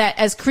hurt people. that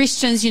as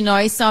Christians, you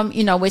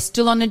know, we're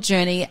still on a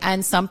journey,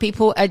 and some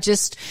people are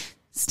just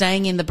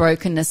staying in the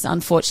brokenness,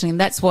 unfortunately, and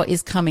that's what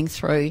is coming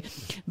through.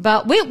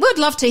 But we'd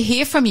love to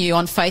hear from you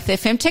on Faith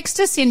FM. Text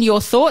us in your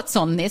thoughts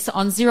on this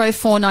on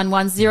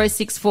 0491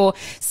 064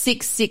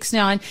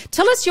 669.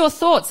 Tell us your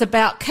thoughts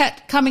about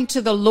Kat coming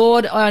to the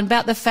Lord, and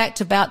about the fact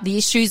about the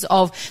issues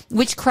of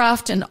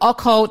witchcraft and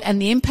occult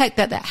and the impact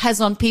that has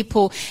on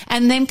people,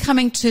 and then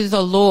coming to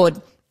the Lord,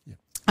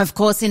 of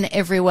course, in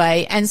every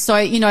way. And so,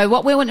 you know,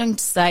 what we're wanting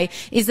to say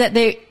is that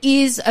there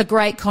is a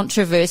great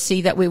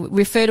controversy that we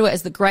refer to it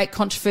as the great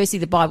controversy.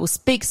 The Bible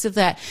speaks of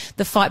that,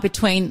 the fight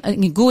between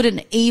good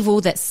and evil,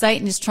 that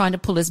Satan is trying to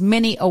pull as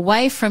many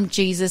away from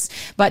Jesus,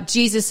 but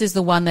Jesus is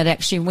the one that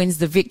actually wins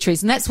the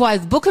victories. And that's why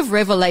the book of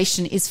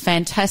Revelation is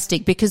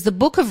fantastic, because the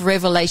book of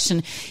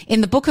Revelation, in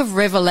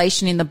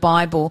the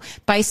Bible,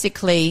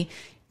 basically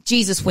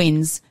Jesus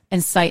wins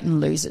and Satan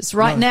loses.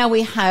 Right now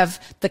we have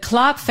the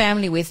Clark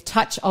family with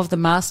Touch of the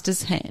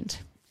Master's Hand.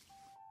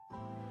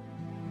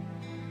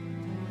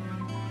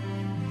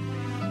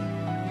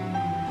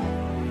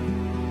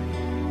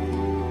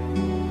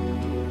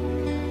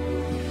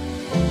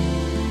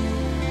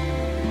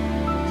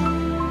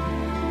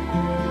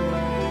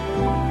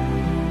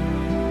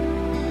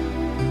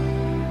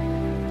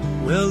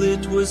 Well,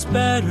 it was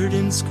battered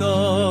and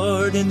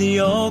scarred, and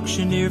the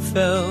auctioneer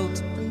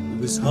felt it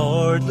was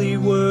hardly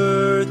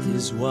worth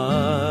his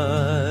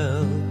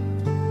while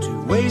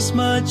to waste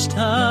much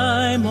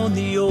time on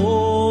the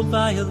old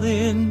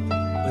violin,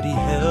 but he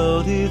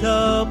held it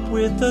up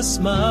with a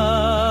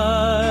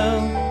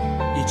smile.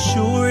 It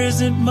sure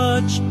isn't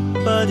much,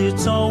 but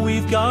it's all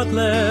we've got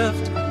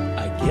left.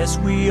 I guess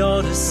we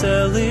ought to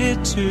sell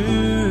it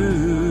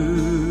too.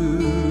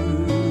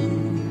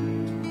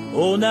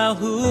 Oh, now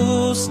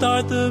who'll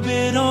start the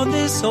bid on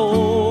this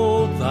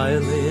old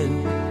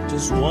violin?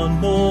 Just one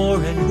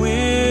more and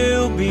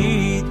we'll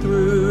be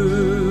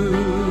through.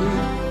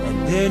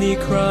 And then he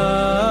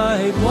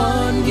cried,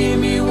 "One, give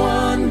me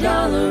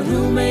 $1,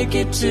 who'll make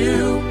it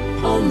two?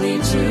 Only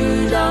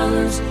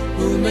 $2,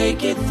 who'll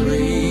make it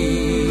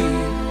three?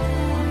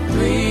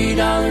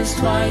 $3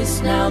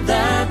 twice, now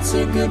that's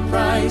a good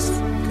price.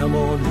 Come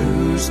on,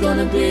 who's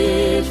gonna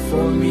bid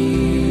for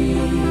me?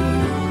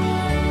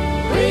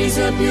 Raise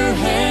up your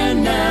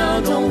hand now,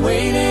 don't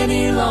wait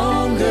any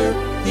longer.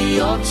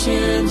 The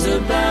auction's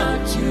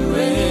about to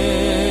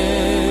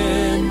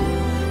end.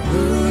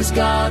 Who's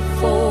got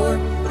four,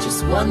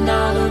 just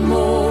 $1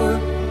 more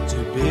to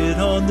bid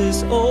on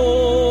this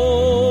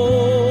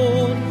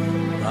old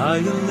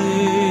violin?"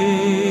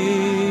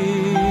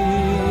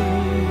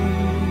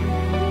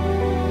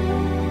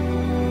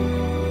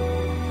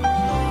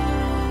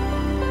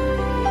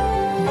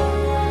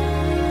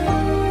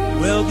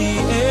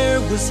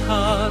 was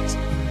hot,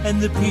 and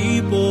the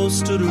people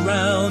stood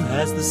around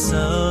as the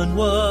sun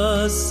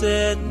was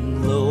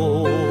setting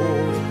low.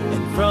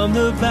 And from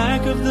the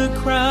back of the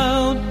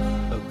crowd,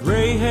 a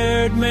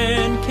gray-haired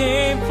man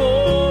came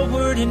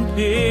forward and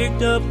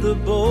picked up the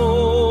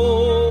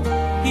bow.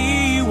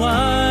 He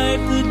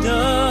wiped the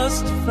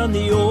dust from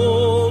the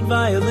old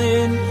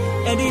violin,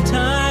 and he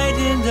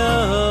tightened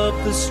up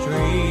the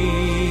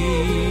strings.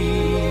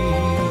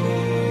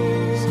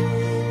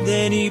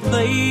 Then he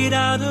played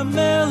out a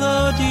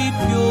melody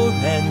pure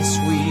and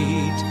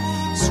sweet,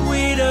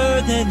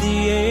 sweeter than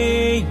the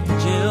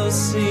angels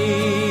sing.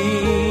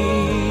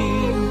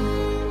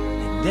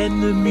 And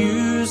then the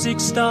music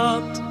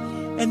stopped,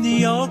 and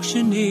the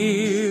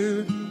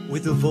auctioneer,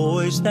 with a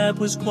voice that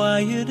was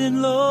quiet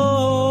and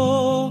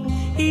low,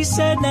 he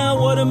said, "Now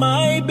what am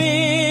I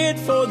bid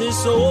for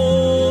this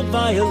old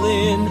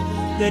violin?"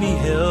 Then he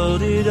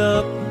held it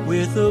up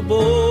with a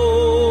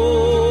bow.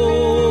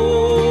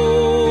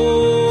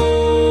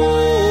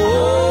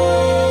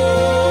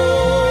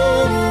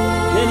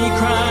 Then he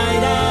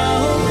cried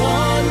out,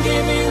 "One,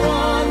 give me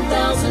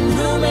 1,000,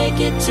 who'll make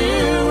it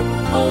 2?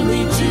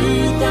 Only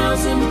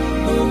 2,000,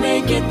 who'll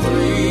make it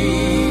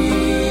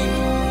 3?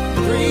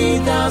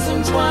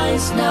 3,000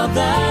 twice, now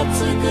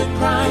that's a good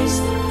price.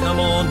 Come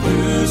on,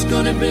 who's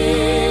gonna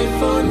bid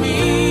for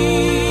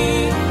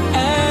me?"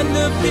 And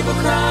the people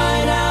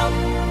cried out,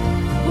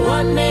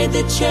 "What made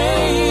the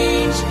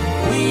change?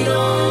 We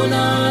don't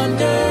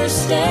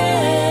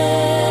understand."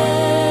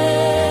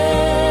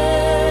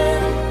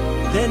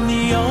 Then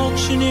the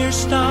auctioneer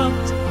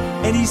stopped,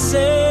 and he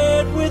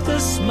said with a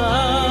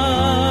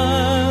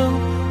smile,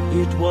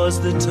 "It was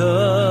the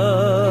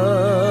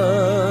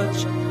touch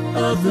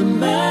of the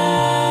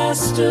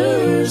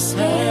Master's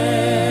hand."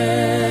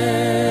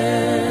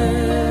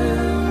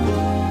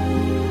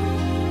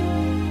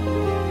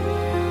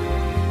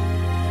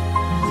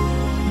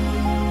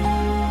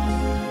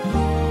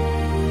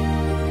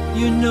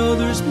 You know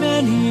there's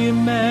many a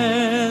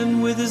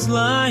man with his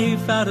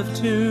life out of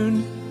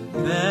tune,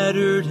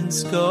 battered and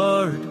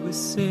scarred with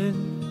sin,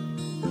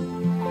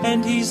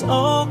 and he's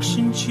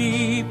auctioned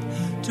cheap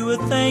to a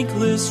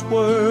thankless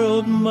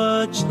world,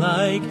 much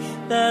like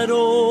that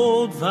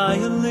old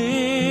violin.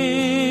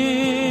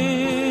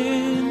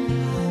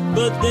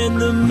 But then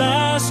the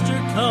Master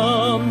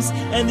comes,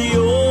 and the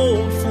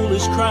old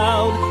foolish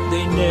crowd,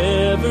 they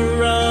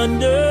never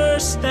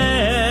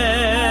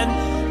understand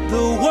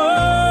the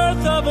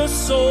worth of a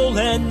soul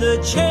and the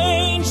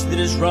change that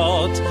is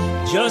wrought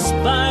just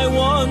by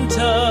one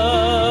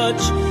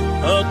touch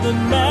of the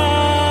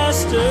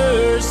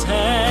Master's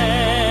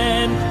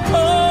hand.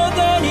 Oh,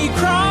 then he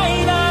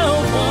cried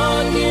out,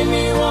 "One, give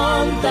me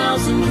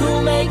 1,000,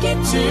 who'll make it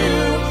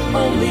 2?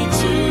 Only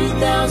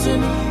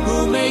 2,000,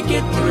 who'll make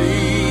it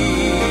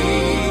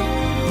 3?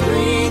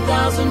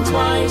 3,000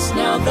 twice,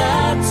 now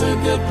that's a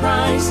good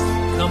price.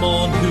 Come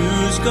on,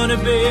 who's gonna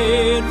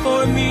bid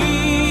for me?"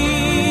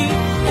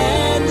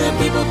 And the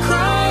people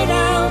cried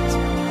out,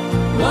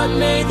 "What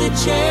made the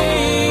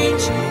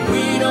change?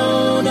 We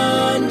don't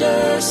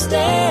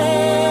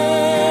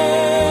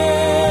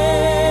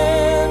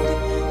understand."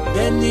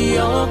 Then the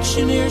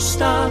auctioneer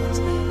stopped,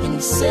 and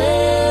he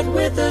said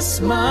with a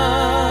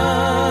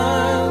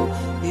smile,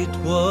 "It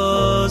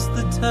was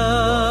the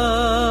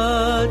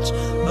touch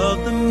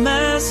of the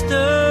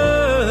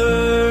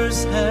Master's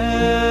hand."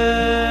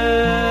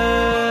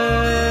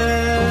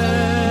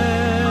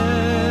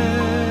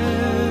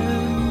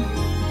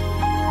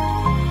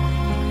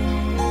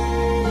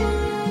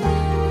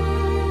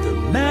 The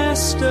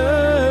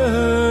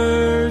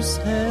Master's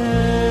hand.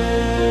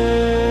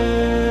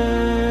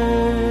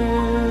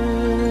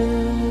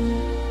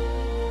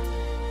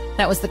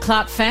 That was the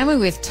Clark family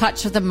with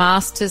Touch of the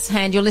Master's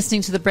Hand. You're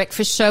listening to The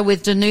Breakfast Show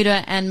with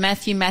Danuta and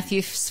Matthew.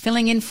 Matthew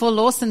filling in for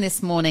Lawson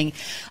this morning.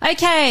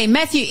 Okay,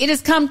 Matthew, it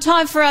has come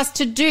time for us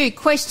to do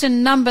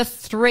question number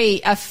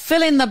 3, a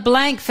fill in the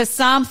blank for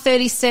Psalm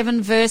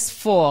 37 verse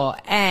 4.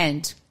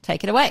 And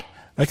take it away.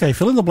 Okay,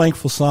 fill in the blank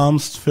for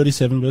Psalms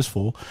 37 verse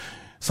 4.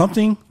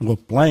 Something, or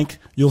blank,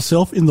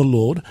 yourself in the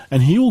Lord,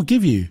 and he will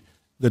give you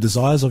the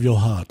desires of your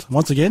heart.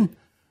 Once again,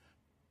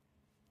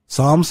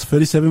 Psalms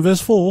 37 verse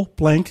 4,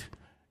 blank,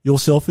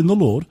 yourself in the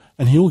Lord,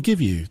 and he will give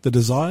you the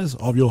desires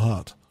of your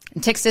heart.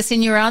 And text us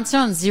in your answer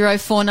on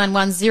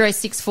 0491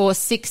 064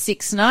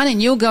 669,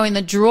 and you'll go in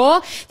the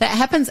draw that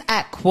happens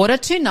at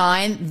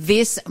 9:15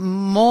 this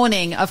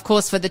morning. Of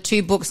course, for the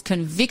 2 books,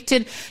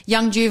 Convicted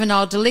Young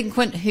Juvenile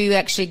Delinquent, who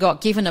actually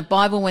got given a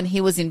Bible when he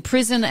was in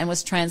prison and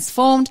was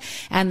transformed,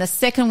 and the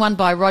second one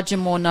by Roger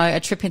Morneau, A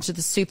Trip into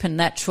the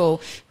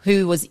Supernatural,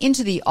 who was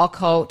into the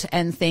occult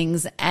and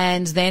things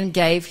and then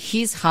gave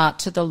his heart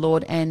to the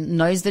Lord and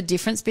knows the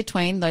difference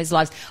between those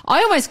lives.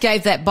 I almost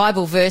gave that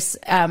Bible verse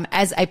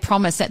as a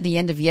promise at the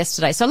end of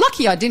yesterday. So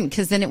lucky I didn't,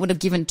 because then it would have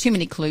given too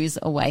many clues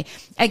away.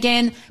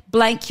 Again,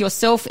 blank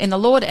yourself in the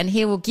Lord, and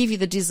he will give you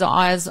the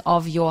desires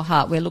of your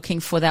heart. We're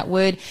looking for that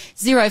word,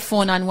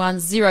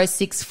 0491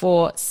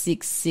 064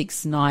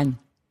 669.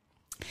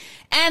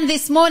 And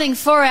this morning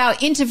for our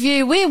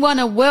interview, we want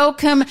to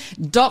welcome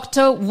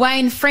Dr.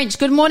 Wayne French.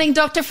 Good morning,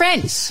 Dr.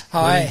 French.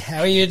 Hi, how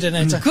are you,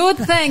 Danuta? Good,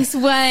 thanks,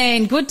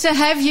 Wayne. Good to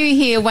have you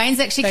here. Wayne's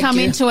actually come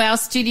into our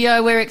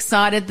studio. We're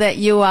excited that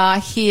you are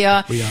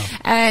here. We are.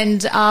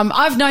 And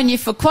I've known you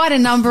for quite a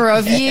number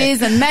of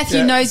years, and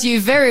Matthew knows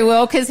you very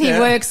well because he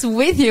works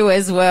with you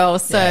as well.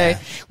 So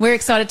we're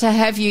excited to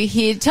have you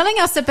here telling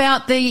us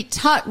about the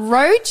Tut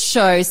Road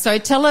Show. So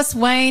tell us,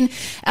 Wayne,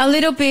 a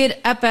little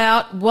bit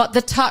about what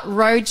the Tut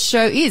Road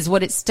Show is,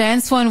 what it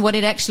stands for and what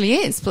it actually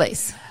is,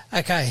 please.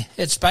 Okay,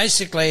 it's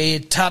basically,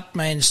 Tut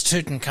means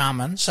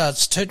Tutankhamun, so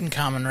it's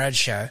Tutankhamun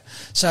Roadshow.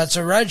 So it's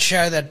a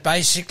roadshow that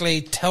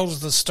basically tells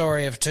the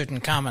story of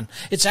Tutankhamun.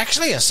 It's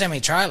actually a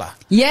semi-trailer.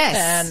 Yes.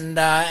 And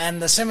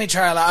the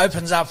semi-trailer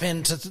opens up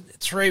into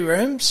 3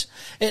 rooms.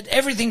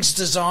 Everything's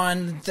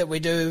designed that we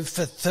do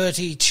for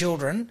 30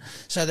 children.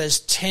 So there's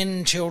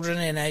 10 children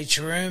in each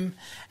room,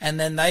 and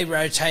then they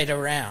rotate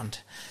around.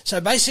 So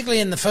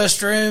basically in the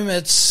first room,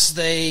 it's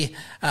the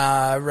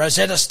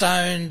Rosetta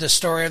Stone, the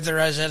story of the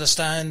Rosetta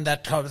Stone,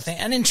 that type of thing,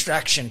 an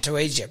introduction to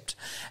Egypt.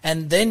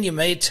 And then you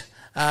meet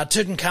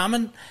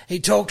Tutankhamun. He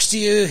talks to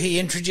you, he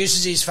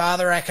introduces his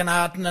father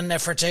Akhenaten and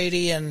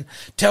Nefertiti and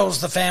tells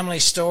the family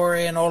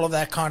story and all of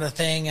that kind of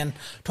thing, and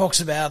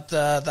talks about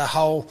the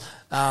whole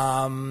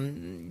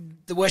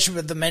the worship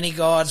of the many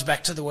gods,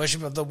 back to the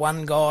worship of the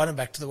one God, and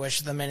back to the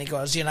worship of the many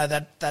gods, you know,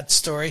 that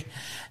story.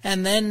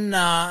 And then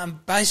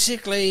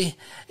basically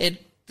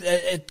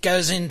it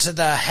goes into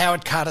the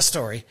Howard Carter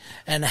story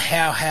and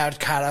how Howard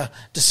Carter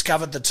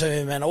discovered the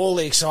tomb and all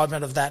the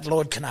excitement of that,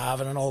 Lord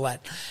Carnarvon and all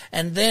that.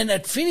 And then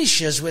it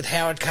finishes with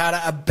Howard Carter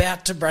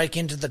about to break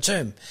into the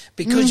tomb,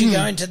 because you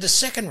go into the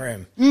second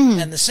room.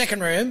 And the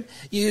second room,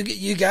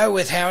 you go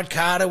with Howard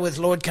Carter, with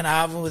Lord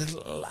Carnarvon, with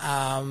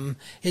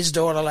his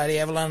daughter, Lady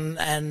Evelyn,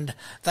 and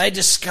they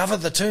discover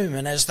the tomb.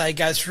 And as they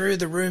go through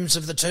the rooms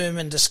of the tomb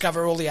and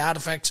discover all the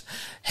artifacts,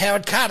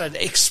 Howard Carter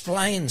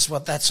explains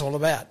what that's all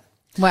about.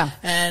 Wow.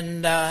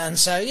 And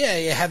so,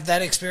 you have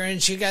that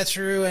experience. You go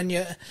through and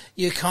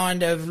you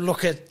kind of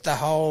look at the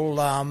whole,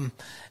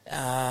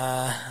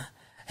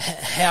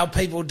 how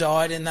people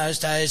died in those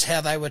days, how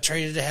they were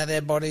treated, how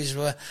their bodies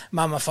were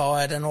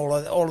mummified and all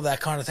of that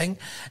kind of thing,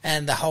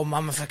 and the whole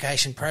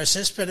mummification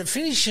process. But it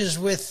finishes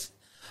with,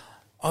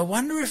 I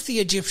wonder if the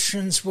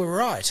Egyptians were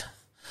right.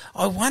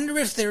 I wonder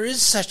if there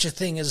is such a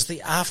thing as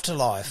the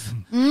afterlife.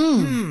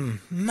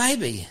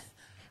 Maybe.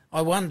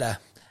 I wonder.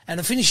 And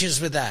it finishes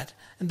with that.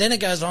 And then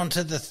it goes on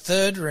to the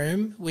third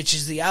room, which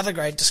is the other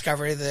great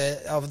discovery of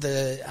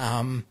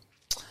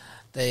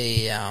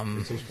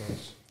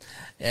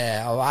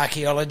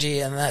archaeology,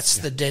 and that's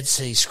the Dead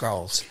Sea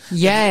Scrolls.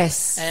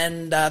 Yes.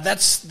 And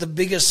that's the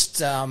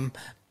biggest,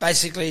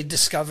 basically,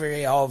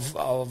 discovery of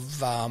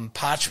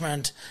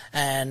parchment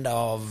and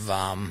of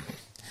all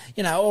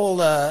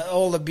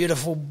the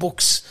beautiful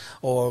books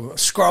or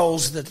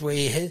scrolls that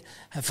we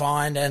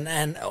find,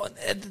 and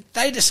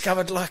they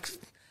discovered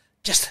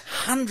just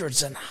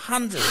hundreds and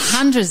hundreds.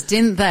 Hundreds,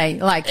 didn't they?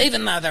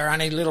 Even though they're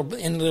only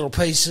little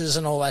pieces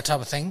and all that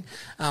type of thing,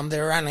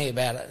 there are only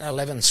about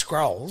 11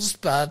 scrolls,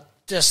 but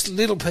just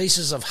little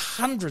pieces of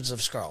hundreds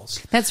of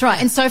scrolls. That's right.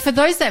 And so for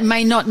those that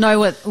may not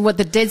know what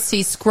the Dead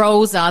Sea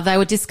Scrolls are, they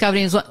were discovered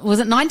in, was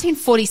it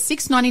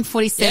 1946,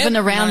 1947,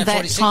 around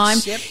that time,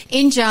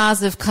 in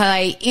jars of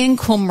clay in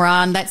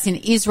Qumran. That's in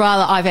Israel.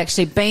 I've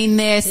actually been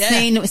there,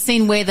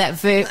 seen where that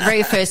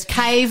very first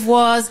cave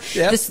was.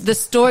 The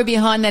story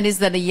behind that is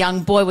that a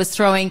young boy was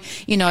throwing,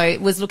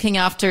 was looking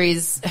after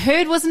his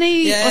herd, wasn't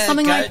he? Or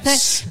something like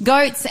that.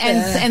 Goats,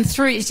 and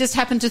just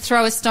happened to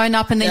throw a stone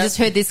up and then just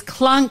heard this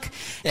clunk.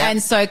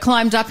 And so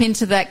climbed up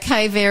into that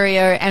cave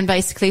area and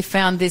basically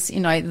found this,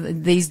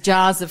 these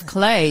jars of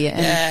clay.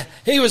 And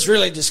he was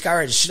really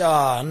discouraged.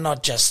 Oh,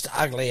 not just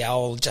ugly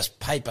old, just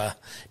paper.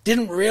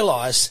 Didn't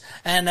realise.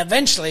 And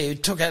eventually he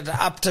took it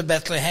up to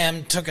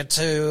Bethlehem, took it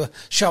to a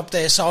shop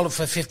there, sold it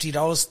for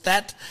 $50.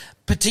 That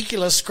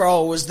particular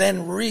scroll was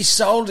then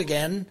resold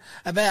again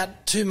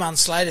about 2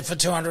 months later for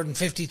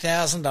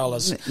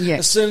 $250,000. Yeah.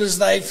 As soon as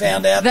they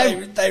found out,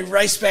 they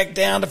raced back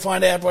down to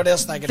find out what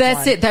else they could find.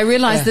 That's it. They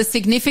realised the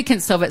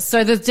significance of it.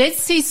 So the Dead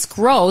Sea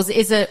Scrolls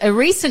is a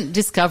recent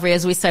discovery,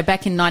 as we say,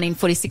 back in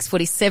 1946,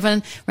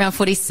 47, around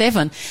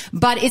 47.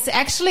 But it's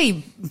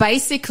actually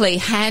basically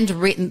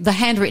the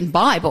handwritten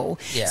Bible.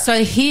 Yeah.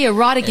 So here,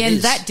 right again,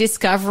 that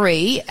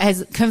discovery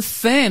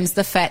confirms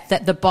the fact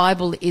that the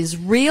Bible is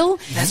real.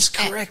 That's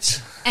correct.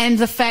 And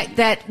the fact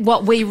that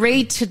what we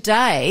read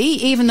today,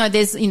 even though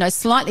there's,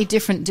 slightly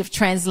different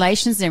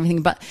translations and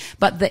everything, but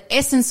the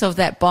essence of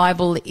that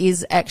Bible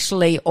is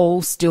actually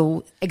all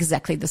still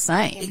exactly the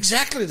same.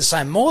 Exactly the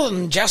same. More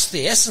than just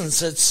the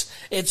essence,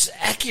 it's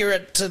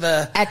accurate to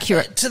the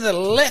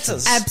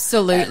letters.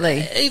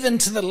 Absolutely. Even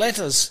to the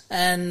letters.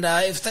 And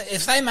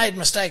if they made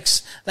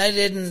mistakes, they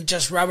didn't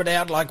just rub it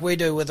out like we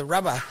do with a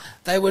rubber.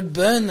 They would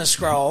burn the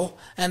scroll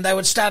and they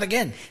would start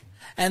again.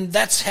 And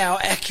that's how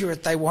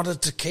accurate they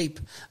wanted to keep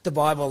the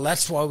Bible.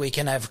 That's why we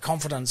can have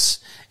confidence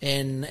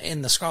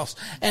in the scrolls.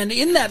 And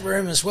in that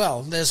room as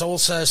well, there's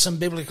also some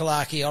biblical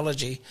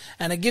archaeology.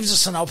 And it gives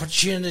us an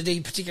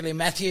opportunity, particularly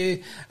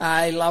Matthew.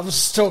 He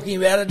loves talking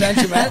about it, don't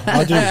you, Matt?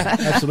 I do,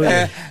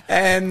 absolutely.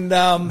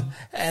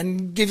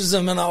 And gives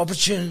them an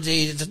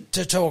opportunity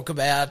to talk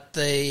about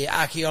the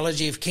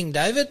archaeology of King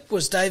David.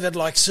 Was David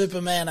like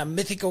Superman, a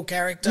mythical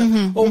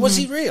character, or was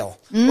he real?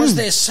 Was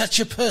there such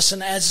a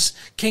person as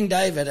King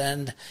David?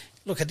 And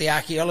look at the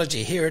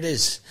archaeology. Here it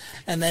is.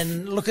 And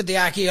then look at the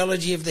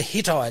archaeology of the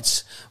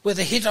Hittites. Were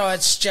the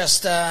Hittites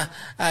just a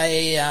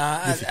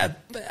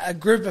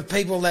group of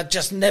people that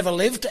just never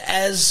lived,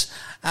 as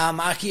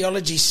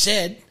archaeology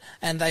said?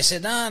 And they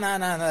said, no,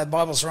 the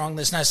Bible's wrong.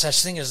 There's no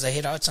such thing as the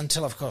Hittites,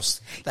 until, of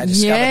course, they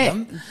discovered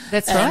them.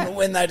 That's and right.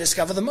 When they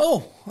discovered them,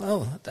 all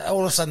of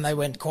a sudden they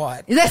went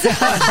quiet. Yeah.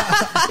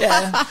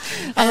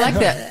 I like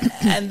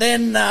that. And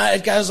then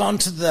it goes on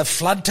to the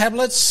flood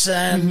tablets,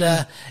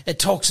 and it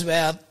talks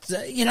about,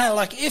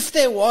 like if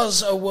there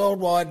was a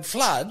worldwide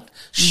flood,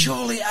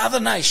 surely other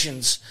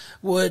nations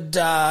would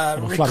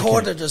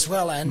record it as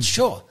well. And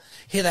sure.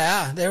 Here they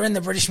are. They're in the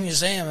British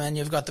Museum, and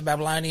you've got the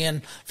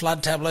Babylonian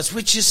flood tablets,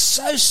 which is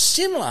so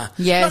similar.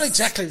 Yes. Not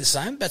exactly the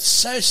same, but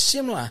so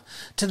similar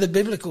to the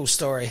biblical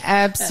story.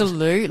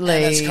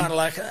 Absolutely. And it's kind of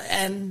like,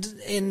 and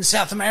in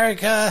South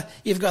America,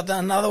 you've got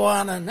another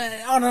one, and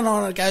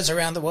on it goes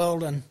around the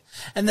world. And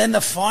then the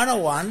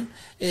final one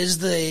is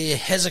the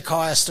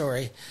Hezekiah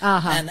story.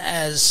 And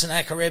as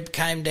Sennacherib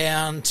came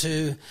down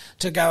to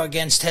go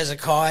against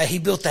Hezekiah, he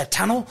built that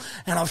tunnel,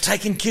 and I've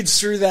taken kids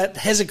through that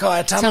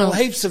Hezekiah tunnel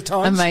heaps of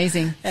times.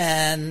 Amazing.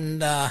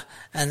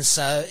 And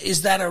so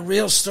is that a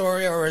real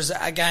story, or is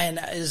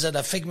it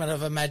a figment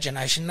of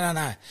imagination?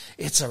 No,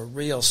 it's a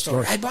real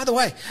story. Hey, by the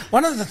way,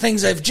 one of the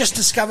things they've just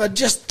discovered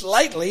just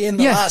lately in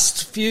the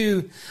last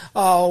few,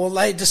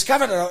 they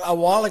discovered it a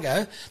while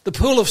ago, the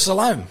Pool of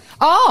Siloam.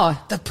 Oh.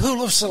 The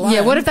Pool of Siloam.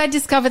 Yeah, what have they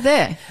discovered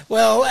there?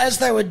 Well, as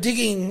they were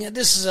digging,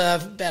 this is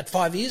about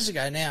 5 years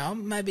ago now,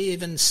 maybe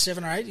even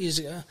 7 or 8 years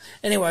ago.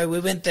 Anyway, we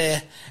went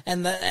there,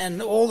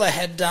 and all they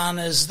had done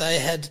is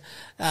they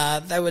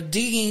were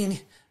digging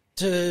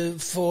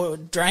for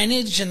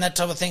drainage and that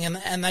type of thing,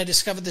 and they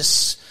discovered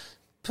this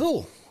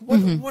pool.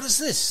 What is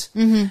this?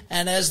 And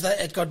as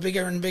it got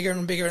bigger and bigger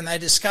and bigger, and they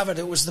discovered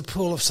it was the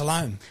Pool of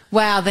Siloam.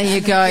 Wow, there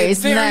you go.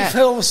 Isn't that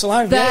Pool of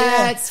Siloam?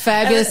 That's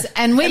fabulous.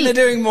 And they're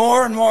doing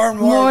more and more and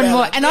more. More and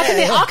more. And I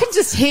can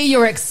just hear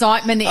your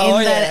excitement in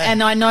that.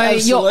 And I know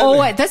you're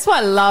always, that's why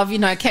I love,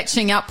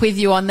 catching up with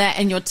you on that,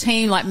 and your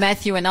team like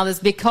Matthew and others,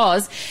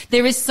 because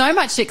there is so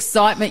much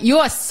excitement. You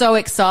are so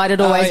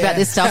excited always about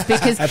this stuff,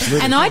 because,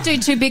 and I do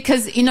too,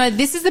 because,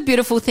 this is the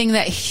beautiful thing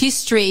that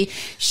history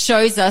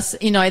shows us,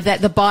 that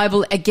the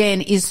Bible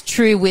again is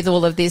true with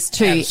all of this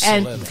too.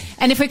 Absolutely.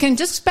 And if we can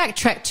just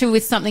backtrack too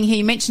with something here,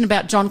 you mentioned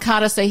about John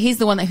Carter. So he's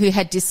the one who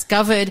had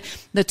discovered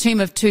the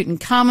tomb of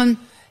Tutankhamun.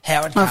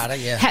 Howard Carter,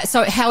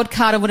 So Howard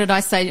Carter, what did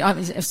I say?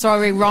 I'm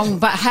sorry, wrong,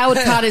 but Howard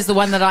Carter is the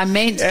one that I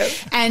meant.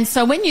 And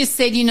so when you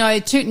said,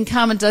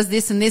 Tutankhamun does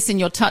this and this in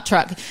your tut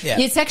truck,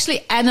 it's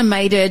actually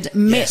animated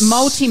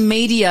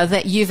multimedia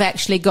that you've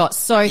actually got.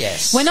 So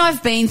when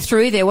I've been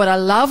through there, what I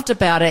loved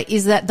about it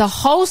is that the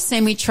whole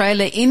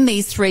semi-trailer in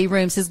these 3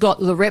 rooms has got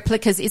the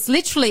replicas. It's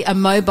literally a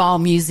mobile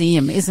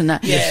museum, isn't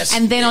it? Yes.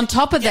 And then on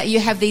top of that, you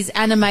have these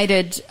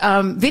animated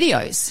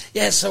videos.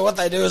 Yeah, so what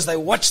they do is they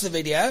watch the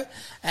video,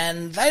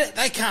 and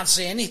they can't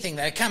see anything.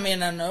 They come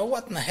in and,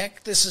 what in the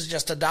heck? This is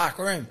just a dark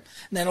room.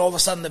 And then all of a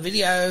sudden the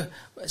video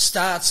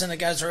starts and it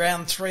goes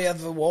around 3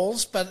 other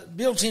walls, but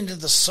built into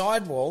the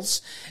side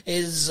walls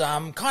is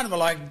kind of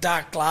like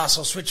dark glass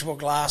or switchable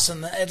glass,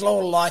 and it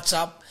all lights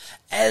up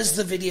as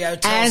the video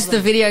tells them,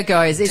 the video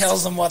goes. It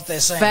tells them what they're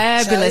seeing.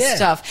 Fabulous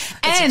stuff.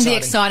 And the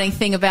exciting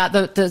thing about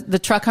the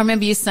truck, I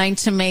remember you saying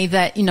to me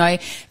that,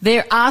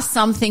 there are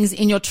some things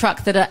in your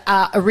truck that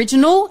are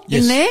original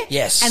in there.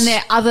 Yes. And there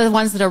are other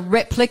ones that are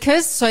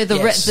replicas. So the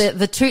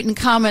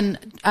Tutankhamun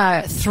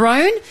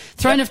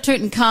throne of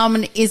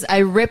Tutankhamun is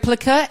a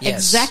replica,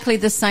 exactly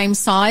the same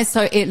size.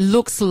 So it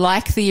looks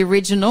like the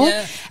original.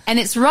 Yeah. And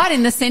it's right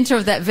in the center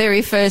of that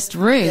very first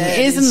room,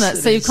 isn't it?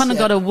 So you've kind of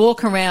got to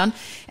walk around.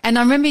 And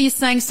I remember you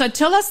saying, so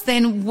tell us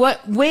then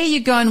where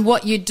you go and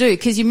what you do,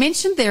 because you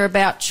mentioned there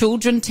about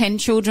children, 10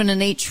 children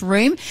in each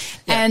room.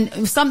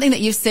 And something that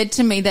you've said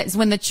to me, that's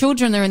when the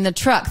children are in the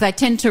truck, they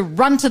tend to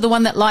run to the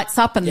one that lights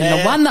up, and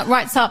the one that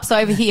lights up's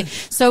over here.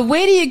 So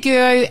where do you go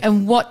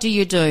and what do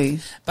you do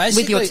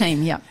with your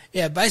team?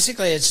 Yeah,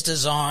 basically it's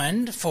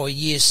designed for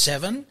year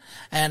 7,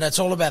 and it's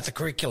all about the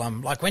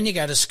curriculum. Like when you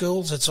go to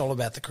schools, it's all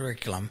about the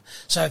curriculum.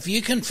 So if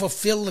you can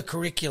fulfill the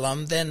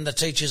curriculum, then the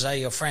teachers are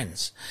your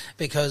friends,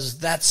 because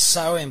that's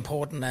so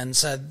important. And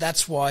so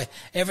that's why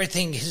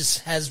everything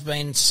has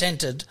been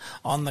centered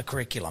on the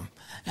curriculum.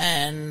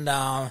 and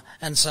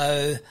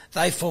so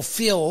they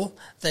fulfil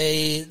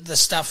the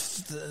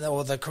stuff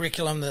or the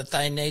curriculum that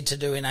they need to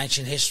do in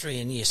ancient history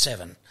in year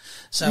 7.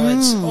 So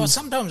or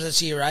sometimes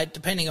it's year 8,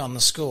 depending on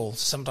the school.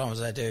 Sometimes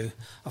they do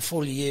a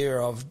full year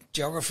of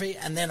geography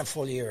and then a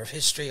full year of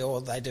history, or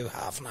they do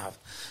half and half.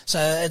 So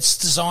it's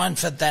designed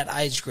for that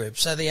age group.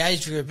 So the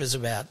age group is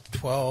about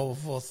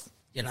 12 or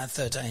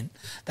 13,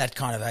 that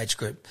kind of age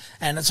group.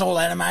 And it's all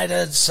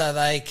animated so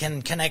they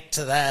can connect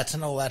to that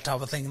and all that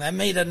type of thing. They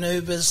meet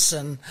Anubis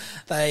and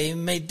they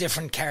meet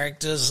different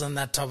characters and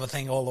that type of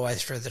thing all the way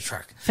through the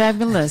truck.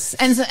 Fabulous.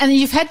 And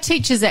you've had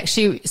teachers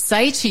actually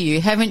say to you,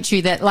 haven't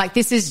you, that like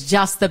this is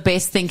just the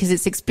best thing because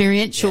it's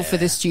experiential for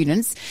the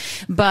students,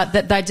 but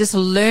that they just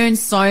learn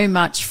so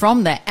much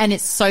from that. And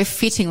it's so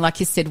fitting, like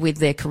you said, with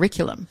their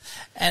curriculum.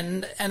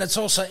 And it's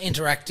also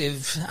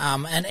interactive,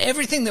 and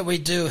everything that we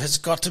do has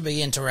got to be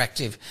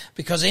interactive,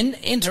 because in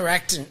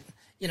interacting,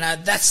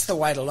 that's the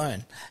way to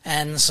learn.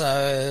 And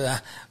so,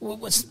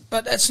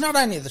 but it's not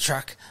only the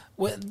truck.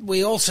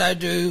 We also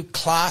do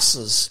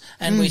classes,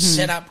 and we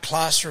set up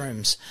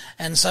classrooms.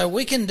 And so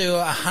we can do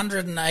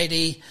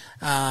 180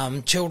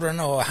 children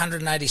or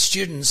 180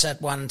 students at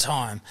one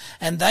time,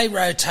 and they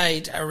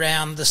rotate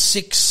around the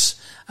 6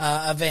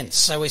 events.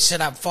 So we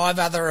set up 5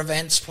 other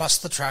events plus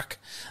the truck.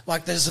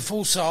 Like there's the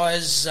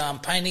full-size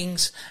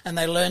paintings, and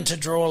they learn to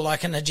draw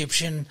like an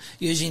Egyptian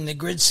using the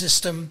grid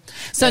system.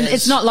 So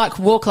it's not like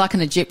walk like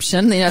an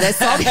Egyptian, that's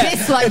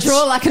it's like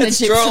draw like an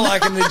Egyptian. Draw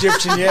like an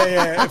Egyptian,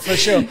 yeah, for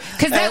sure.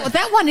 Because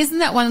that one, isn't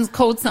that one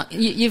called something,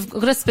 you've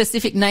got a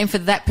specific name for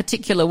that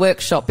particular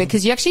workshop,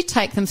 because you actually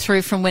take them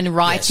through from when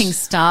writing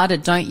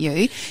started, don't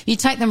you? You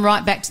take them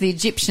right back to the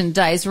Egyptian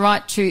days,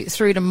 right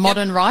through to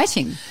modern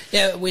writing.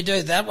 Yeah, we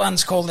do. That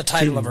one's called the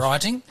Table of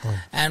Writing,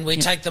 and we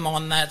take them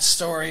on that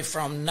story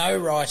from no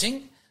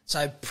writing,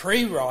 so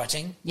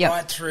pre-writing,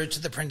 right through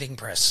to the printing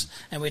press,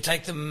 and we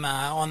take them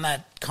on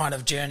that kind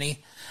of journey.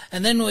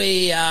 And then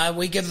we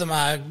give them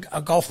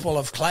a golf ball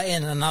of clay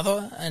in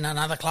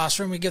another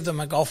classroom. We give them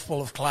a golf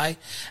ball of clay,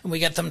 and we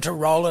get them to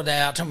roll it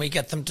out, and we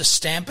get them to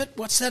stamp it.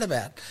 What's that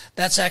about?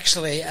 That's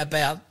actually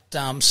about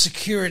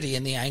security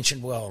in the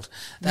ancient world.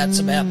 That's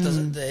about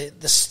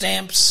the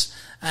stamps.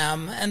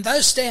 And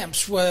those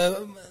stamps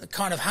were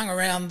kind of hung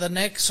around the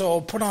necks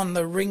or put on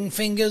the ring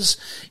fingers.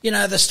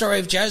 The story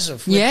of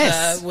Joseph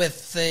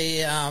with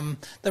the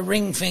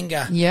ring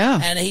finger. Yeah.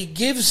 And he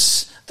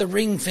gives the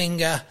ring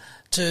finger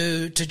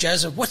to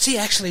Joseph. What's he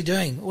actually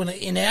doing? Well,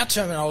 in our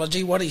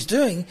terminology, what he's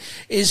doing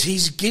is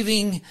he's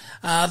giving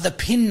the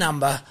PIN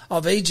number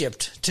of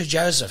Egypt to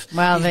Joseph.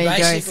 Well, he's there you go.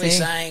 basically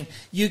saying,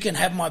 you can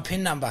have my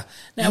PIN number.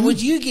 Now,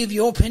 would you give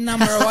your PIN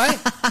number away?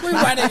 We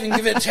won't even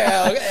give it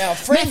to our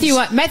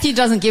friends. Matthew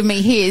doesn't give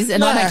me his,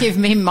 and I don't give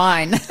him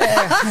mine.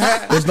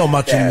 There's not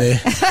much in there.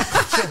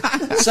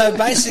 So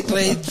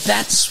basically,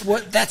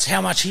 that's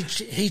how much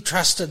he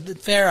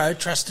trusted, Pharaoh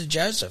trusted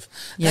Joseph.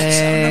 That's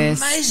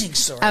an amazing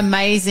story.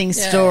 Amazing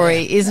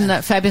story, isn't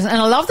it fabulous?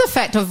 And I love the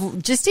fact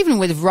of just even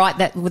with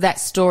that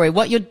story,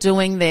 what you're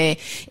doing there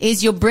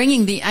is you're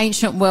bringing the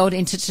ancient world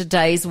into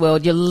today's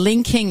world. You're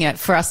linking it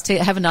for us to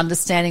have an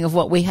understanding of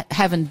what we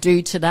have and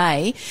do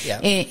today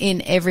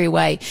in every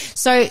way.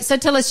 So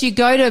tell us, you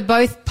go to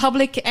both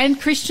public and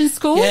Christian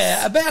schools?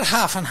 Yeah, about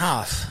half and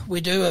half.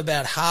 We do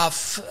about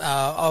half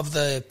of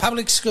the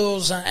public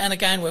schools, and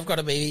again, we've got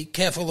to be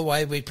careful the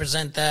way we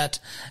present that,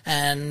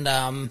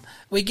 and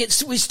we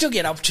still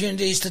get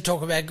opportunities to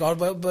talk about God,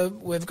 but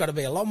we've got to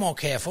be a lot more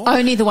careful.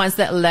 Only the ones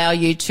that allow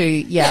you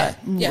to,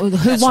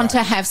 who want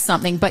to have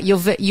something, but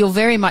you're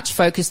very much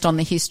focused on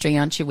the history,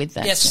 aren't you, with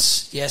that?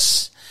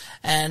 Yes.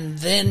 And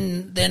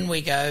then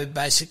we go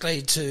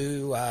basically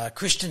to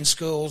Christian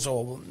schools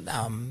or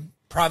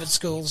private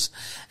schools,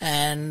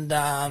 and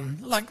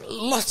like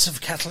lots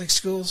of Catholic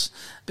schools,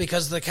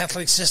 because the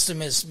Catholic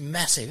system is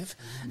massive,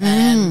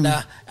 and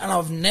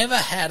I've never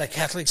had a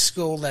Catholic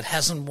school that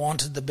hasn't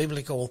wanted the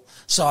biblical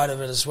side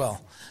of it as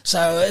well.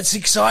 So it's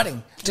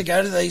exciting to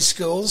go to these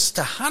schools,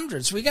 to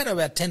hundreds. We go to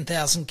about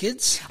 10,000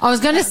 kids. I was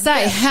going to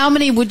say, how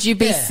many would you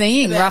be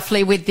seeing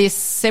roughly with this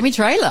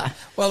semi-trailer?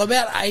 Well,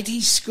 about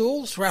 80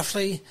 schools,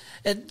 roughly.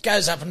 It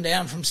goes up and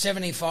down from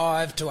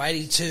 75 to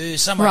 82,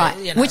 somewhere.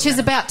 Right, which is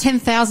about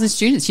 10,000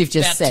 students, you've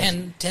just said.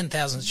 About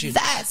 10,000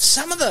 students.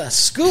 Some of the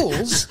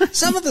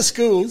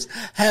schools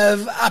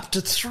have up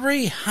to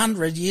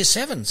 300 year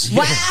 7s.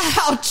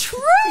 Wow, true.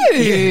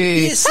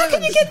 How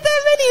can you get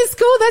that many in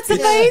school? That's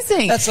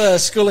amazing. That's a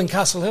school in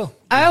Castle Hill.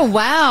 Oh,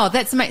 wow.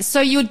 That's amazing.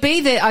 So you would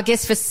be there, I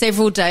guess, for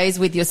several days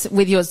with your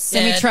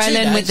semi-trailer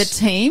and with the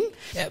team.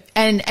 Yep.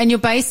 And you're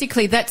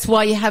basically, that's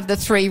why you have the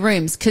 3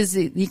 rooms, because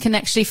you can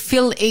actually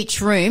fill each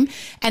room,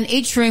 and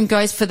each room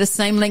goes for the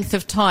same length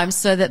of time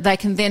so that they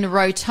can then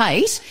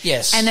rotate.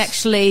 Yes. And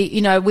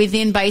actually,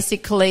 within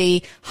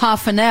basically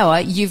half an hour,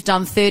 you've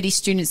done 30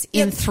 students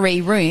in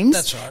 3 rooms.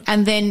 That's right.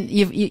 And then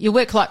you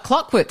work like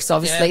clockworks,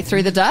 obviously,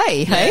 through the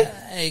day, hey?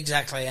 Yeah,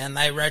 exactly. And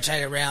they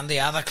rotate around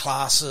the other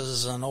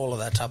classes and all of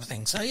that type of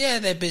thing. So,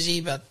 they're busy,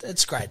 but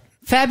it's great.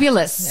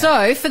 Fabulous.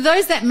 So for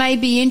those that may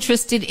be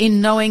interested in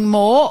knowing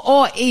more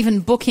or even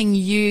booking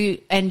you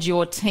and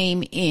your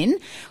team in,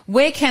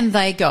 where can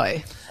they go?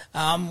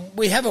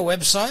 We have a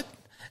website.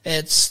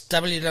 It's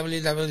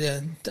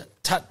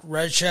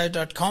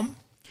www.tutroadshow.com.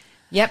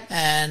 Yep.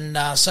 And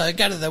so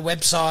go to the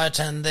website,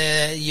 and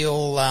there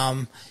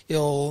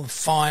you'll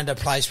find a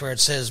place where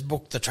it says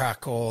book the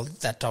truck or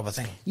that type of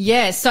thing.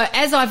 Yeah. So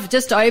as I've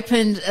just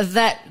opened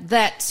that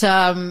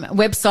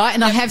website,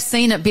 and I have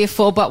seen it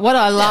before, but what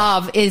I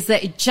love is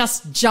that it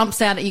just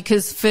jumps out at you,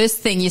 because first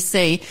thing you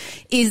see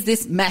is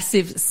this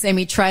massive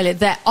semi-trailer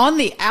that on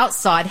the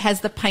outside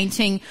has the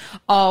painting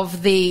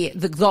of the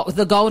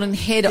golden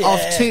head of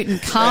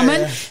Tutankhamun.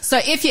 Yeah. So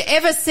if you're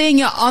ever seeing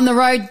it on the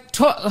road,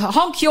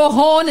 honk your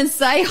horn and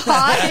say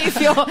hi if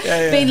you've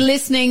been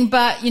listening.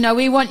 But,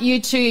 we want you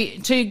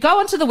to go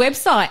onto the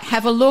website,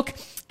 have a look,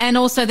 and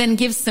also then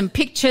give some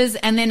pictures.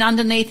 And then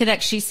underneath it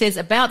actually says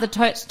about the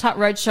Tut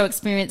Roadshow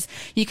experience.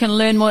 You can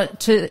learn more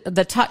to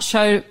the Tut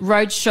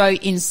Roadshow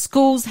in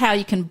schools, how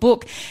you can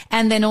book,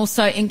 and then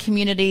also in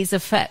communities, the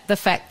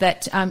fact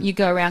that you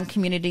go around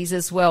communities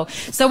as well.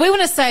 So we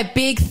want to say a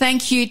big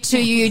thank you to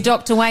you,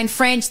 Dr. Wayne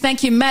French.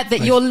 Thank you, Matt,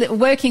 that you're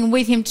working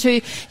with him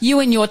too.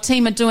 You and your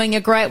team are doing a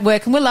great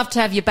work, and we'd love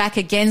to have you back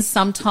again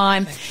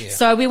sometime. Thank you.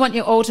 So we want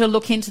you all to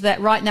look into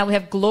that. Right now we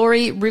have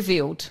Glory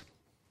Revealed.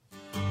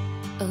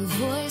 A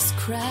voice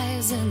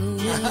cries in the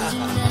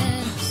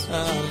wilderness.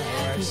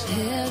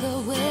 Prepare the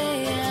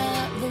way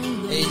out the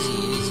Lord.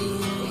 Easy.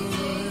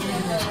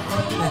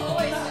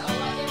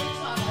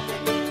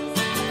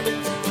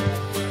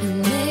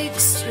 Make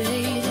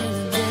straight in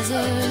the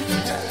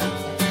desert a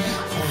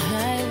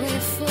highway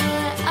for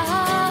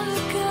our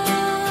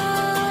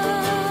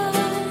God.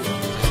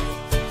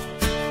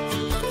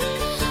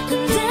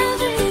 And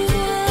every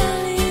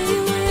valley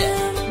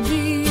will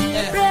be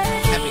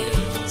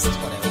raised.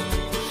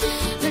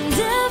 And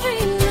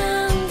every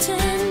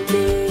mountain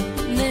be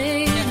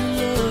made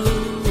low.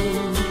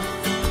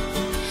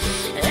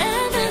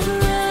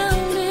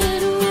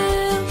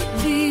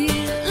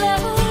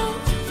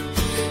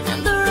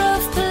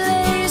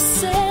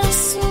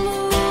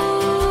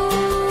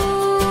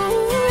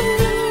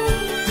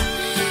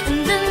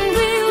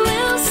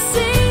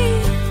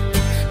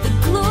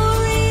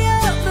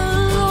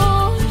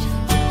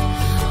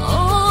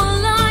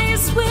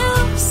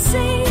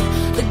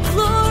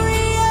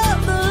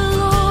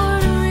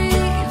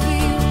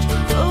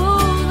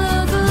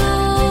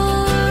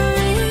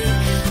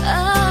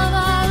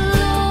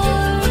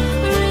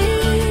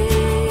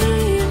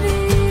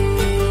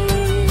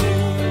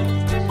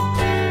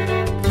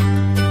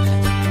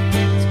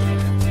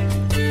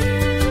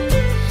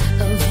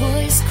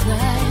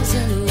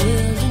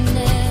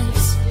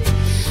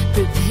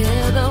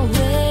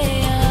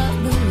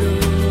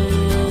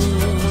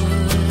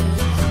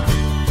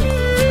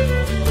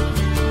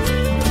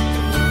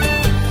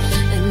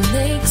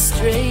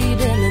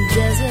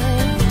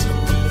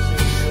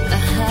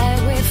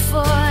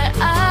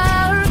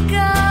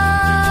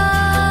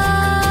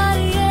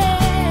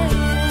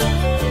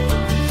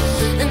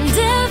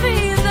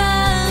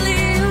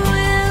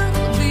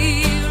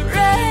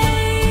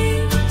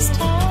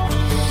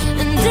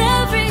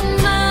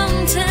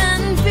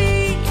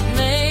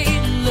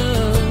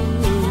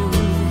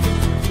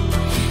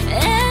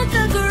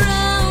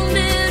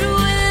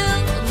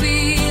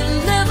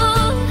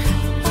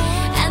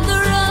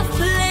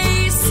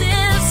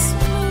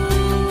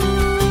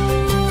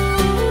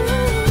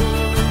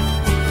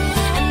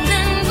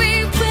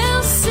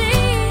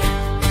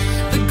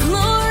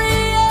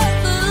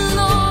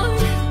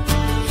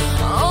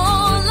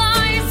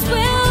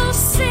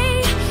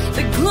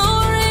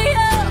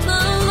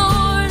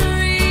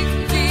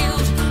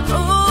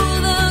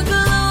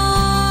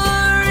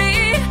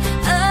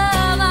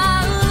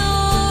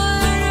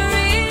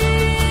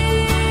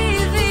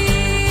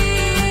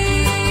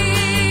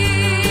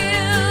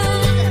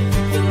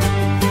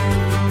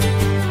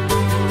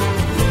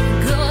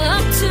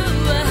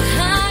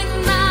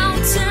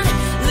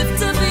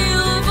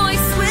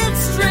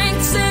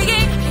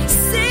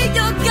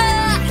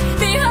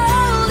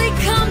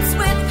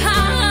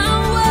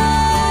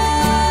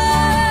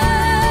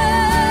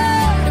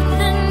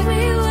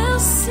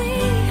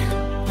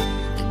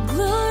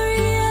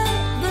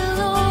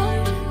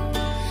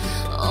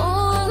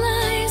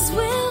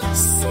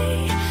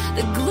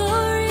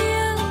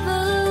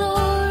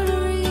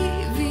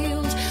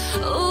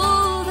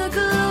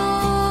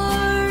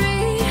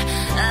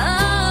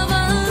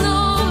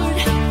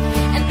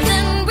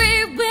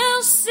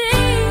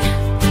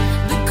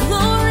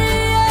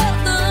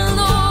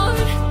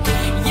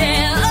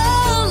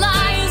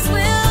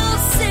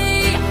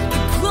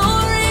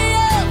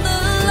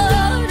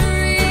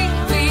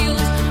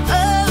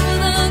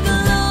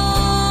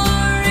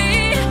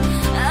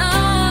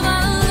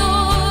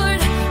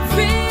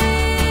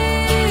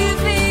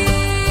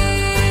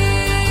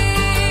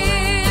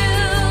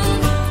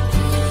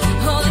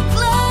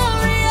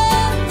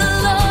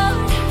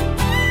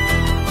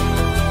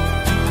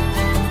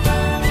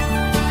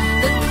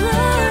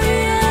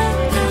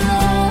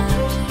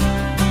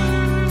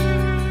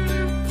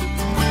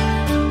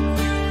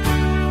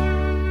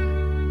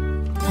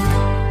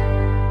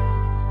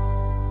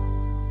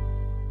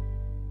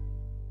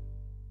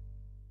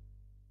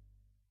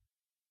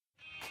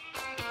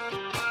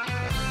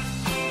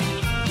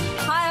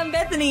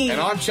 Melanie.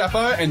 And I'm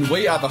Chapo, and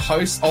we are the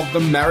hosts of The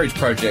Marriage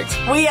Project.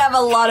 We have a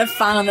lot of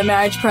fun on The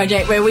Marriage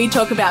Project where we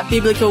talk about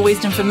biblical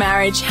wisdom for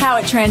marriage, how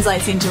it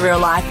translates into real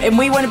life, and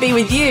we want to be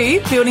with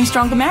you building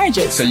stronger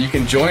marriages. So you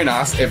can join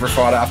us every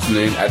Friday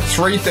afternoon at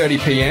 3:30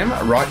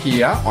 p.m. right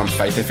here on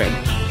Faith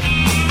FM.